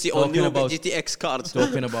 efficiency on talking new about- GTX cards.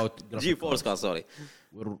 Talking about graphic GeForce cards. cards, sorry.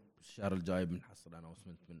 we're الشهر الجاي بنحصل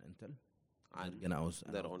announcement من Intel. And They're gonna announce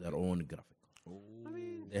their own their own graphic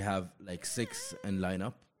card. They have like 6 in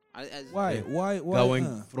lineup Why? Why? going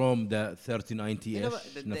huh? from the 3090 You know,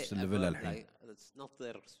 ish نفس الليفل الحين. It's not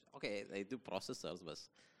their. Okay, they do processors, but.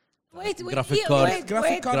 wait, graphic yeah, card- wait,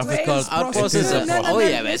 graphic wait, card- wait. graphic card Our processor. No, no, Oh no,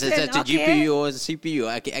 yeah, but it's listen, a okay. GPU or CPU.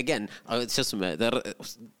 Again, it's just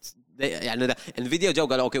يعني Nvidia جو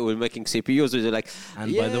قالوا okay, we're making CPUs. We're like,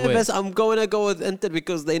 And yeah, by the way- but I'm gonna go with Intel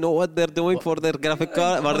because they know what they're doing for their graphic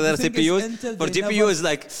card, for But their the thing is, CPUs. Intel, For they GPU never- is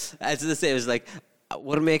like, it's the same. It's like,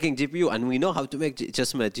 we're making GPU and we know how to make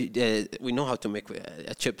we know how to make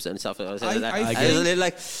chips and stuff.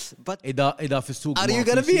 Like, but إذا في السوق are ما you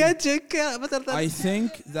في gonna be شيء. a chick? Better than I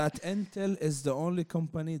think that Intel is the only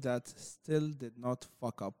company that still did not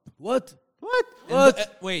fuck up. What?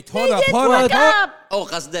 what? Wait, hold up, hold up. Oh,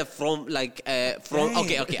 قصده from like from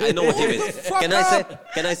Hey. okay, I know what you mean. Fuck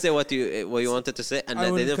Can I say what you wanted to say? And I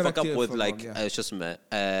they will didn't fuck correct up you with if I'm like wrong, yeah. شو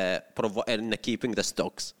اسمه keeping the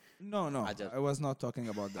stocks. No, no, just- I was not talking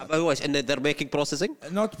about that. But watch, and they're making processing.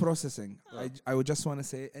 Not processing. I would just want to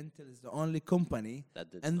say Intel is the only company That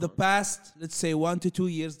did in the not. past, let's say 1 to 2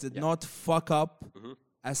 years, did Yeah. not fuck up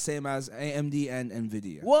as same as AMD and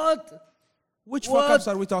Nvidia. What? Which What? fuck ups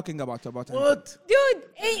are we talking about? Intel? What? Dude,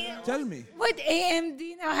 Tell me. what AMD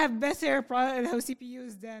now have better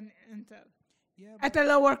CPUs than Intel Yeah, at a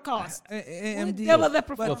lower cost. AMD. Double the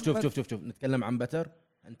شوف performance. شوف نتكلم عن بتر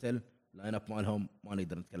انتل لاين اب مالهم ما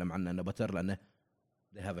نقدر نتكلم عنه انه بتر لانه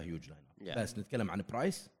they have a huge line up. Yeah. بس نتكلم عن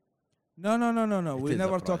برايس No. We is a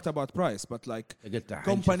never price. talked about price, but like قلت الحين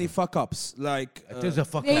company شوف. fuck ups. Like, It is a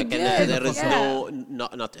fuck They up. did. And there is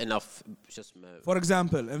Yeah. not enough شو اسمه for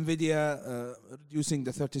example, Nvidia reducing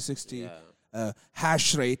the 3060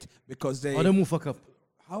 hash rate because they. هذا مو fuck up.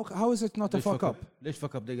 How is it not a ليش fuck up? ليش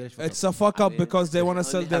fuck up دقيقة ليش fuck It's a fuck up because they want to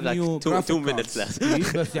sell Only their have like new two graphic minutes cards. left.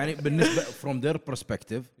 up؟ بس يعني بالنسبة from their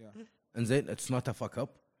perspective Yeah. انزين it's not a fuck up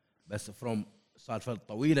بس from السالفة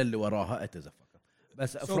الطويلة اللي وراها it is a fuck up.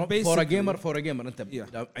 بس So for a basically- gamer انت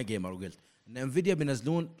Yeah. جيمر وقلت ان انفيديا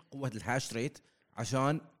بينزلون قوة الهاش ريت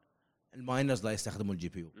عشان الماينرز لا يستخدموا الجي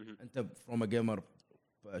بي يو. انت from a gamer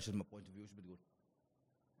شو اسمه point of view شو بتقول؟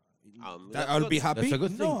 That I'll be happy. That's a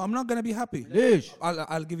good No, thing. I'm not gonna be happy. ليش؟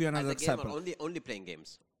 I'll give you As another a gamer, example. only playing games.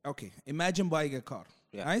 Okay, imagine buying a car.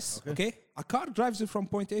 Yeah. Nice. Okay. A car drives you from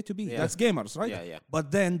point A to B. Yeah. That's gamers, right? Yeah. But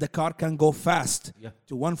then the car can go fast Yeah.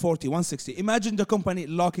 to 140, 160. Imagine the company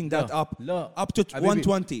locking that لا. up لا. up to حبيبي،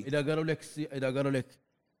 120. اذا قالوا لك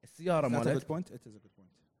السيارة Is that a good مالتك point? It is a good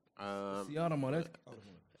point. السيارة مالتك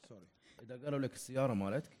Sorry. اذا قالوا لك السيارة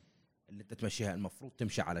مالتك اللي انت تمشيها المفروض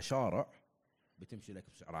تمشي على شارع بتمشي لك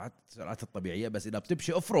بسرعات الطبيعية بس اذا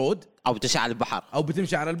بتمشي اوف رود او تشعل البحر. او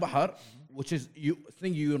بتمشي على البحر which is you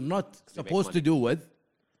thing you're not supposed to do with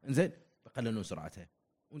انزين بقللون سرعتها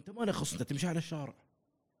وانت ما لك خص انت تمشي على الشارع.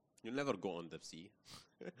 You'll never go on the sea.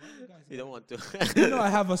 You don't want to. You know,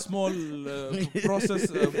 I have a small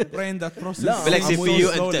brain that processes. لا Black I'm CPU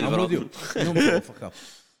so slowly. Intel. فك اب.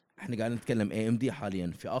 احنا قاعدين نتكلم اي ام دي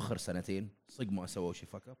حاليا في اخر سنتين صدق ما سووا شيء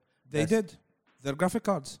فك اب. They did. Their graphic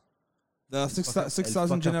cards. The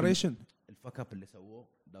 6000 generation. الفك اب اللي سووه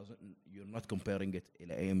you're not comparing it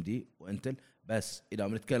الى اي ام دي وانتل بس اذا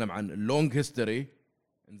بنتكلم عن اللونج هيستوري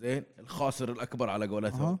انزين الخاسر الاكبر على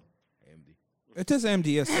قولتهم اي ام دي. It is AMD,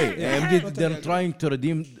 yes. اي ام دي they're trying to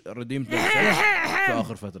redeem themselves في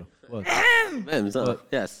اخر فتره.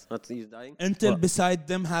 Yes. What he's dying? Intel, What? beside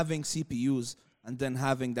them having CPUs and then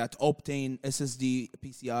having that Optane SSD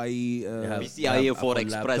PCIe. PCIe for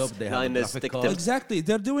Express line stick tips. Exactly,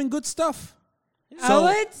 they're doing good stuff. I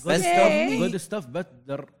would best say, good stuff but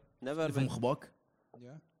they're Never في been. مخباك Yeah.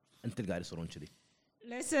 انت اللي قاعد يصيرون كذي.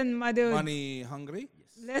 listen my dude, Money hungry.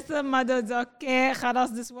 listen my dudes, okay خلاص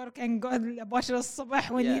this work can go لباشر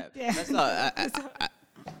الصبح when Yeah. you That's not,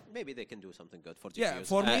 maybe they can do something good for GPUs. Yeah,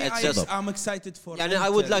 for me, it's just. I'm excited for. Yeah, I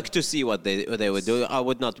would Intel. like to see what they would do. I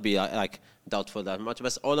would not be like doubtful that much.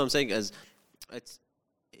 But all I'm saying is, it's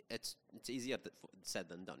it's easier said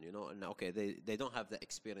than done, you know. And okay, they don't have the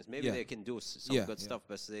experience. Maybe Yeah. they can do some Yeah, good yeah. stuff,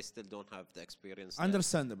 but they still don't have the experience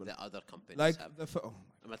Understandable. the other companies Like have.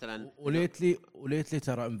 مثلا وليتلي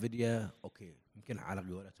ترى انفيديا اوكي يمكن على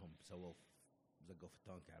قولتهم سووا زقوا في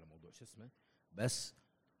التانك على موضوع شو اسمه بس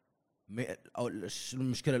أو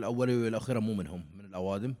المشكله الاوليه والاخيره مو منهم من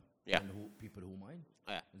الاوادم اللي هو people who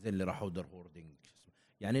mine زين اللي راحوا در هوردنج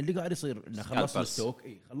يعني اللي قاعد يصير انه خلص الستوك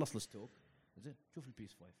خلص الستوك زين شوف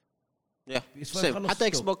البيس 5 حتى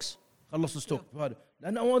اكس بوكس خلص الستوك هذا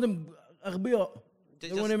لان اوادم اغبياء they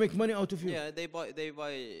want to make money out of you they buy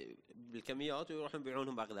بالكميات ويروحون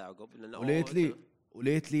يبيعونهم باغلى عقب لان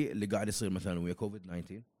وليتلي اللي قاعد يصير مثلا ويا كوفيد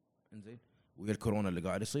 19 انزين ويا الكورونا اللي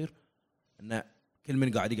قاعد يصير انه كل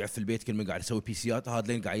من قاعد يقعد في البيت كل من قاعد يسوي بيسيات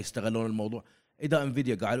هذين قاعد يستغلون الموضوع اذا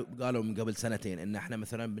انفيديا قالوا من قبل سنتين ان احنا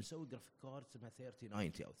مثلا بنسوي جرافيك كارد اسمها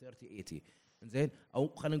 3090 او 3080 انزين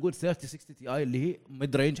او خلينا نقول 3060 تي اي اللي هي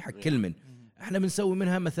ميد رينج حق كل من احنا بنسوي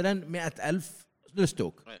منها مثلا 100,000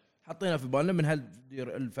 للستوك حطينا في بالنا من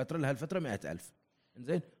هالفتره لهالفتره 100,000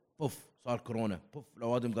 انزين بوف صار كورونا بوف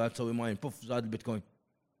الاوادم قاعد تسوي ماين بوف زاد البيتكوين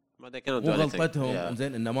ما ده كانوا غلطتهم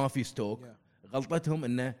انزين انه ما في ستوك غلطتهم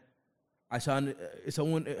انه عشان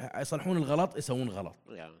يصلحون الغلط يسوون غلط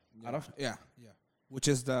عرفت which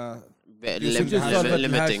is the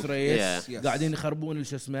limiting قاعدين يخربون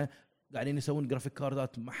شو اسمه قاعدين يسوون جرافيك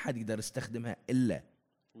كاردات ما حد يقدر يستخدمها الا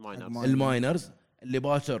الماينرز اللي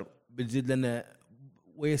باكر بتزيد لنا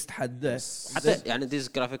ويست حده حتى يعني these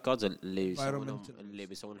graphic cards اللي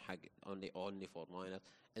بيسوون حق only for miners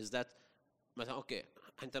is that مثلا اوكي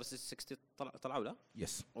انتر 60 طلعوا لا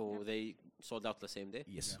yes or they sold out the same day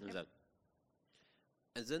yes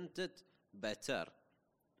isn't it better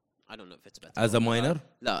I don't know if it's better as a miner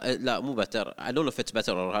لا مو better I don't know if it's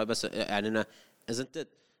better or بس يعني isn't it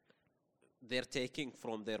they're taking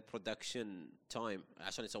from their production time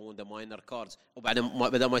عشان يسوون the minor cards وبعدين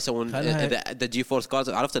بدل ما يسوون the GeForce cards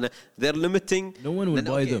عرفت أنا they're limiting no one will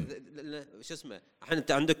buy them شو اسمه الحين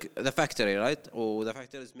أنت عندك the factory right و the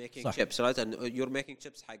factory is making صح. chips right and you're making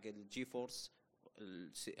chips حق ال GeForce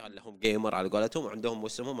اللي هم gamer على قولتهم وعندهم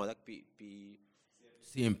اسمهم هذاك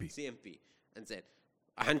CMP إنزين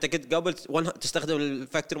الحين انت كنت قبل تستخدم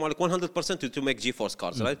الفاكتوري مالك 100% to make GeForce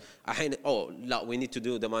cards right الحين لا we need to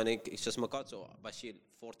do the mining شو اسمه cards so بشيل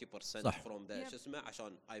 40% from the شو اسمه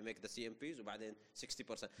عشان I make the CMPs وبعدين 60%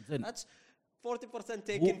 that's 40%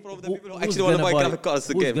 taken from the people who actually want to buy graphic cards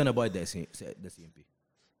the game who's gonna buy the CMP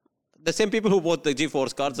the same people who bought the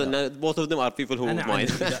GeForce cards and both of them are people who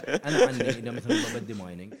mine انا عندي اذا مثلا بدي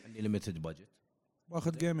mining عندي limited budget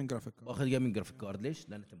واخذ جيمنج جرافيك كارد ليش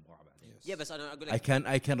لان تنباع بعدين بس انا اقول لك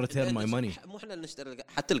I can return my money مو احنا نشتري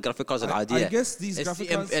حتى الجرافيك كاردز العاديه I guess these graphic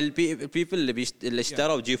cards البيبل اللي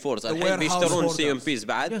اشتروا جي فورس الحين بيشترون سي ام بيز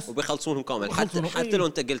بعد وبيخلصونهم كامل حتى لو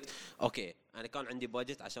انت قلت اوكي انا كان عندي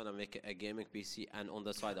بادجت عشان اميك جيمنج بي سي ان اون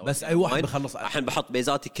ذا سايد بس اي واحد بيخلص الحين بحط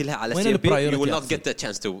بيزاتي كلها على سي ام بي you will not get the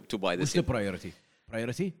chance to buy this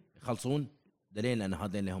priority يخلصون دليل لان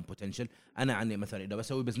هذين لهم potential انا عندي مثلا اذا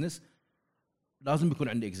بسوي بزنس لازم بيكون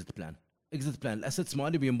عندي اكزيت بلان الاسيتس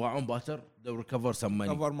مالي بينباعون باكر دو ريكفر سم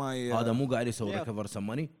ماني هذا مو قاعد يسوي ريكفر سم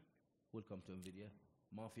ماني ويلكم تو انفيديا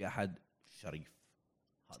ما في احد شريف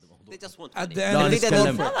هذا موضوع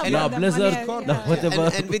لا بليزرد لا whatever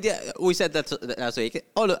انفيديا we said that last week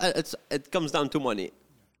it comes down to money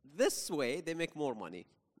this way they make more money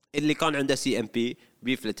اللي كان عنده سي ام بي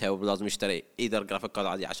بيفلتها ولازم يشتري ايذر جرافيك كارد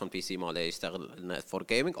عادي عشان بي سي ماله يشتغل فور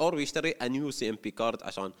جيمنج او يشتري a new سي ام بي كارد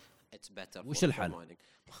عشان it's better وش الحل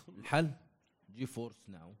الحل جي فورس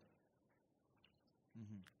ناو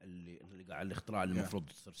اللي قاعد الاختراع اللي المفروض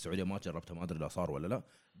تصير في السعوديه ما جربته ما ادري اذا صار ولا لا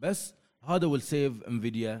بس هذا will save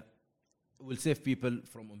Nvidia will save people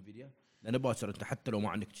from Nvidia لان باكر انت حتى لو ما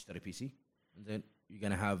عندك تشتري بي سي زين you're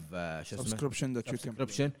gonna have شو اسمه subscription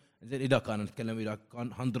زين اذا كان نتكلم اذا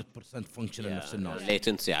كان 100% functional نفس الناس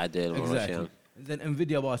latency عدل زين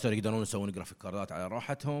انفيديا باكر يقدرون يسوون جرافيك كاردات على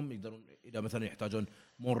راحتهم يقدرون اذا مثلا يحتاجون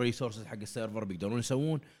مور ريسورسز حق السيرفر بيقدرون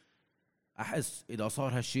يسوون احس اذا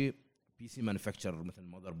صار هالشيء بي سي مانيفاكتشر مثل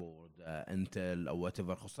ماذر بورد انتل او وات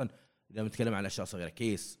ايفر خصوصا اذا نتكلم على اشياء صغيره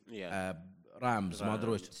كيس رامز ما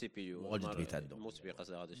ادري وش سي بي يو واجد بيتعدون مو سي بي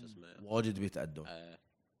قصدي هذا شو اسمه واجد بيتعدون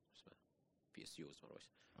بي اس يو ما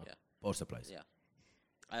ادري وش باور سبلايز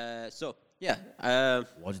سو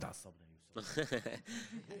واجد عصبني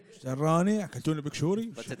شراني اكلتوني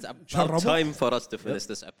بكشوري but it's about time for us to finish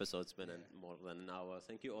this episode it's been more than an hour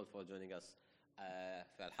thank you all for joining us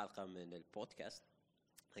في الحلقة من البودكاست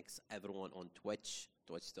thanks everyone on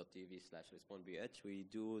twitch.tv/respawnbh we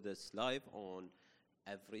do this live on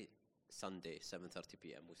every Sunday 7:30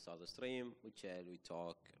 p.m. we start the stream we chill we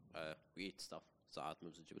talk we eat stuff ساعات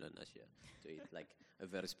مبسوط جبنا لنا أشياء to eat like a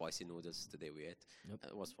very spicy noodles today we ate. Yep.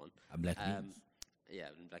 It was fun. Black beans. Yeah,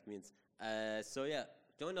 black beans. So yeah,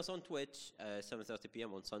 join us on Twitch 7:30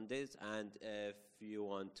 p.m. on Sundays, and if you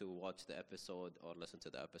want to watch the episode or listen to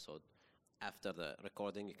the episode after the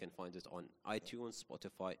recording, you can find it on iTunes,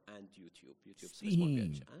 Spotify, and YouTube.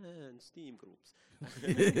 Steam. And Steam groups.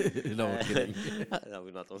 No, I'm kidding. No,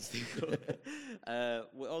 we're not on Steam.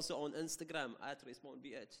 We're also on Instagram at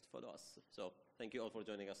RespawnBH. Follow us. So thank you all for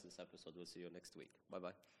joining us this episode. We'll see you next week. Bye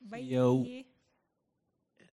bye. Bye. Yo.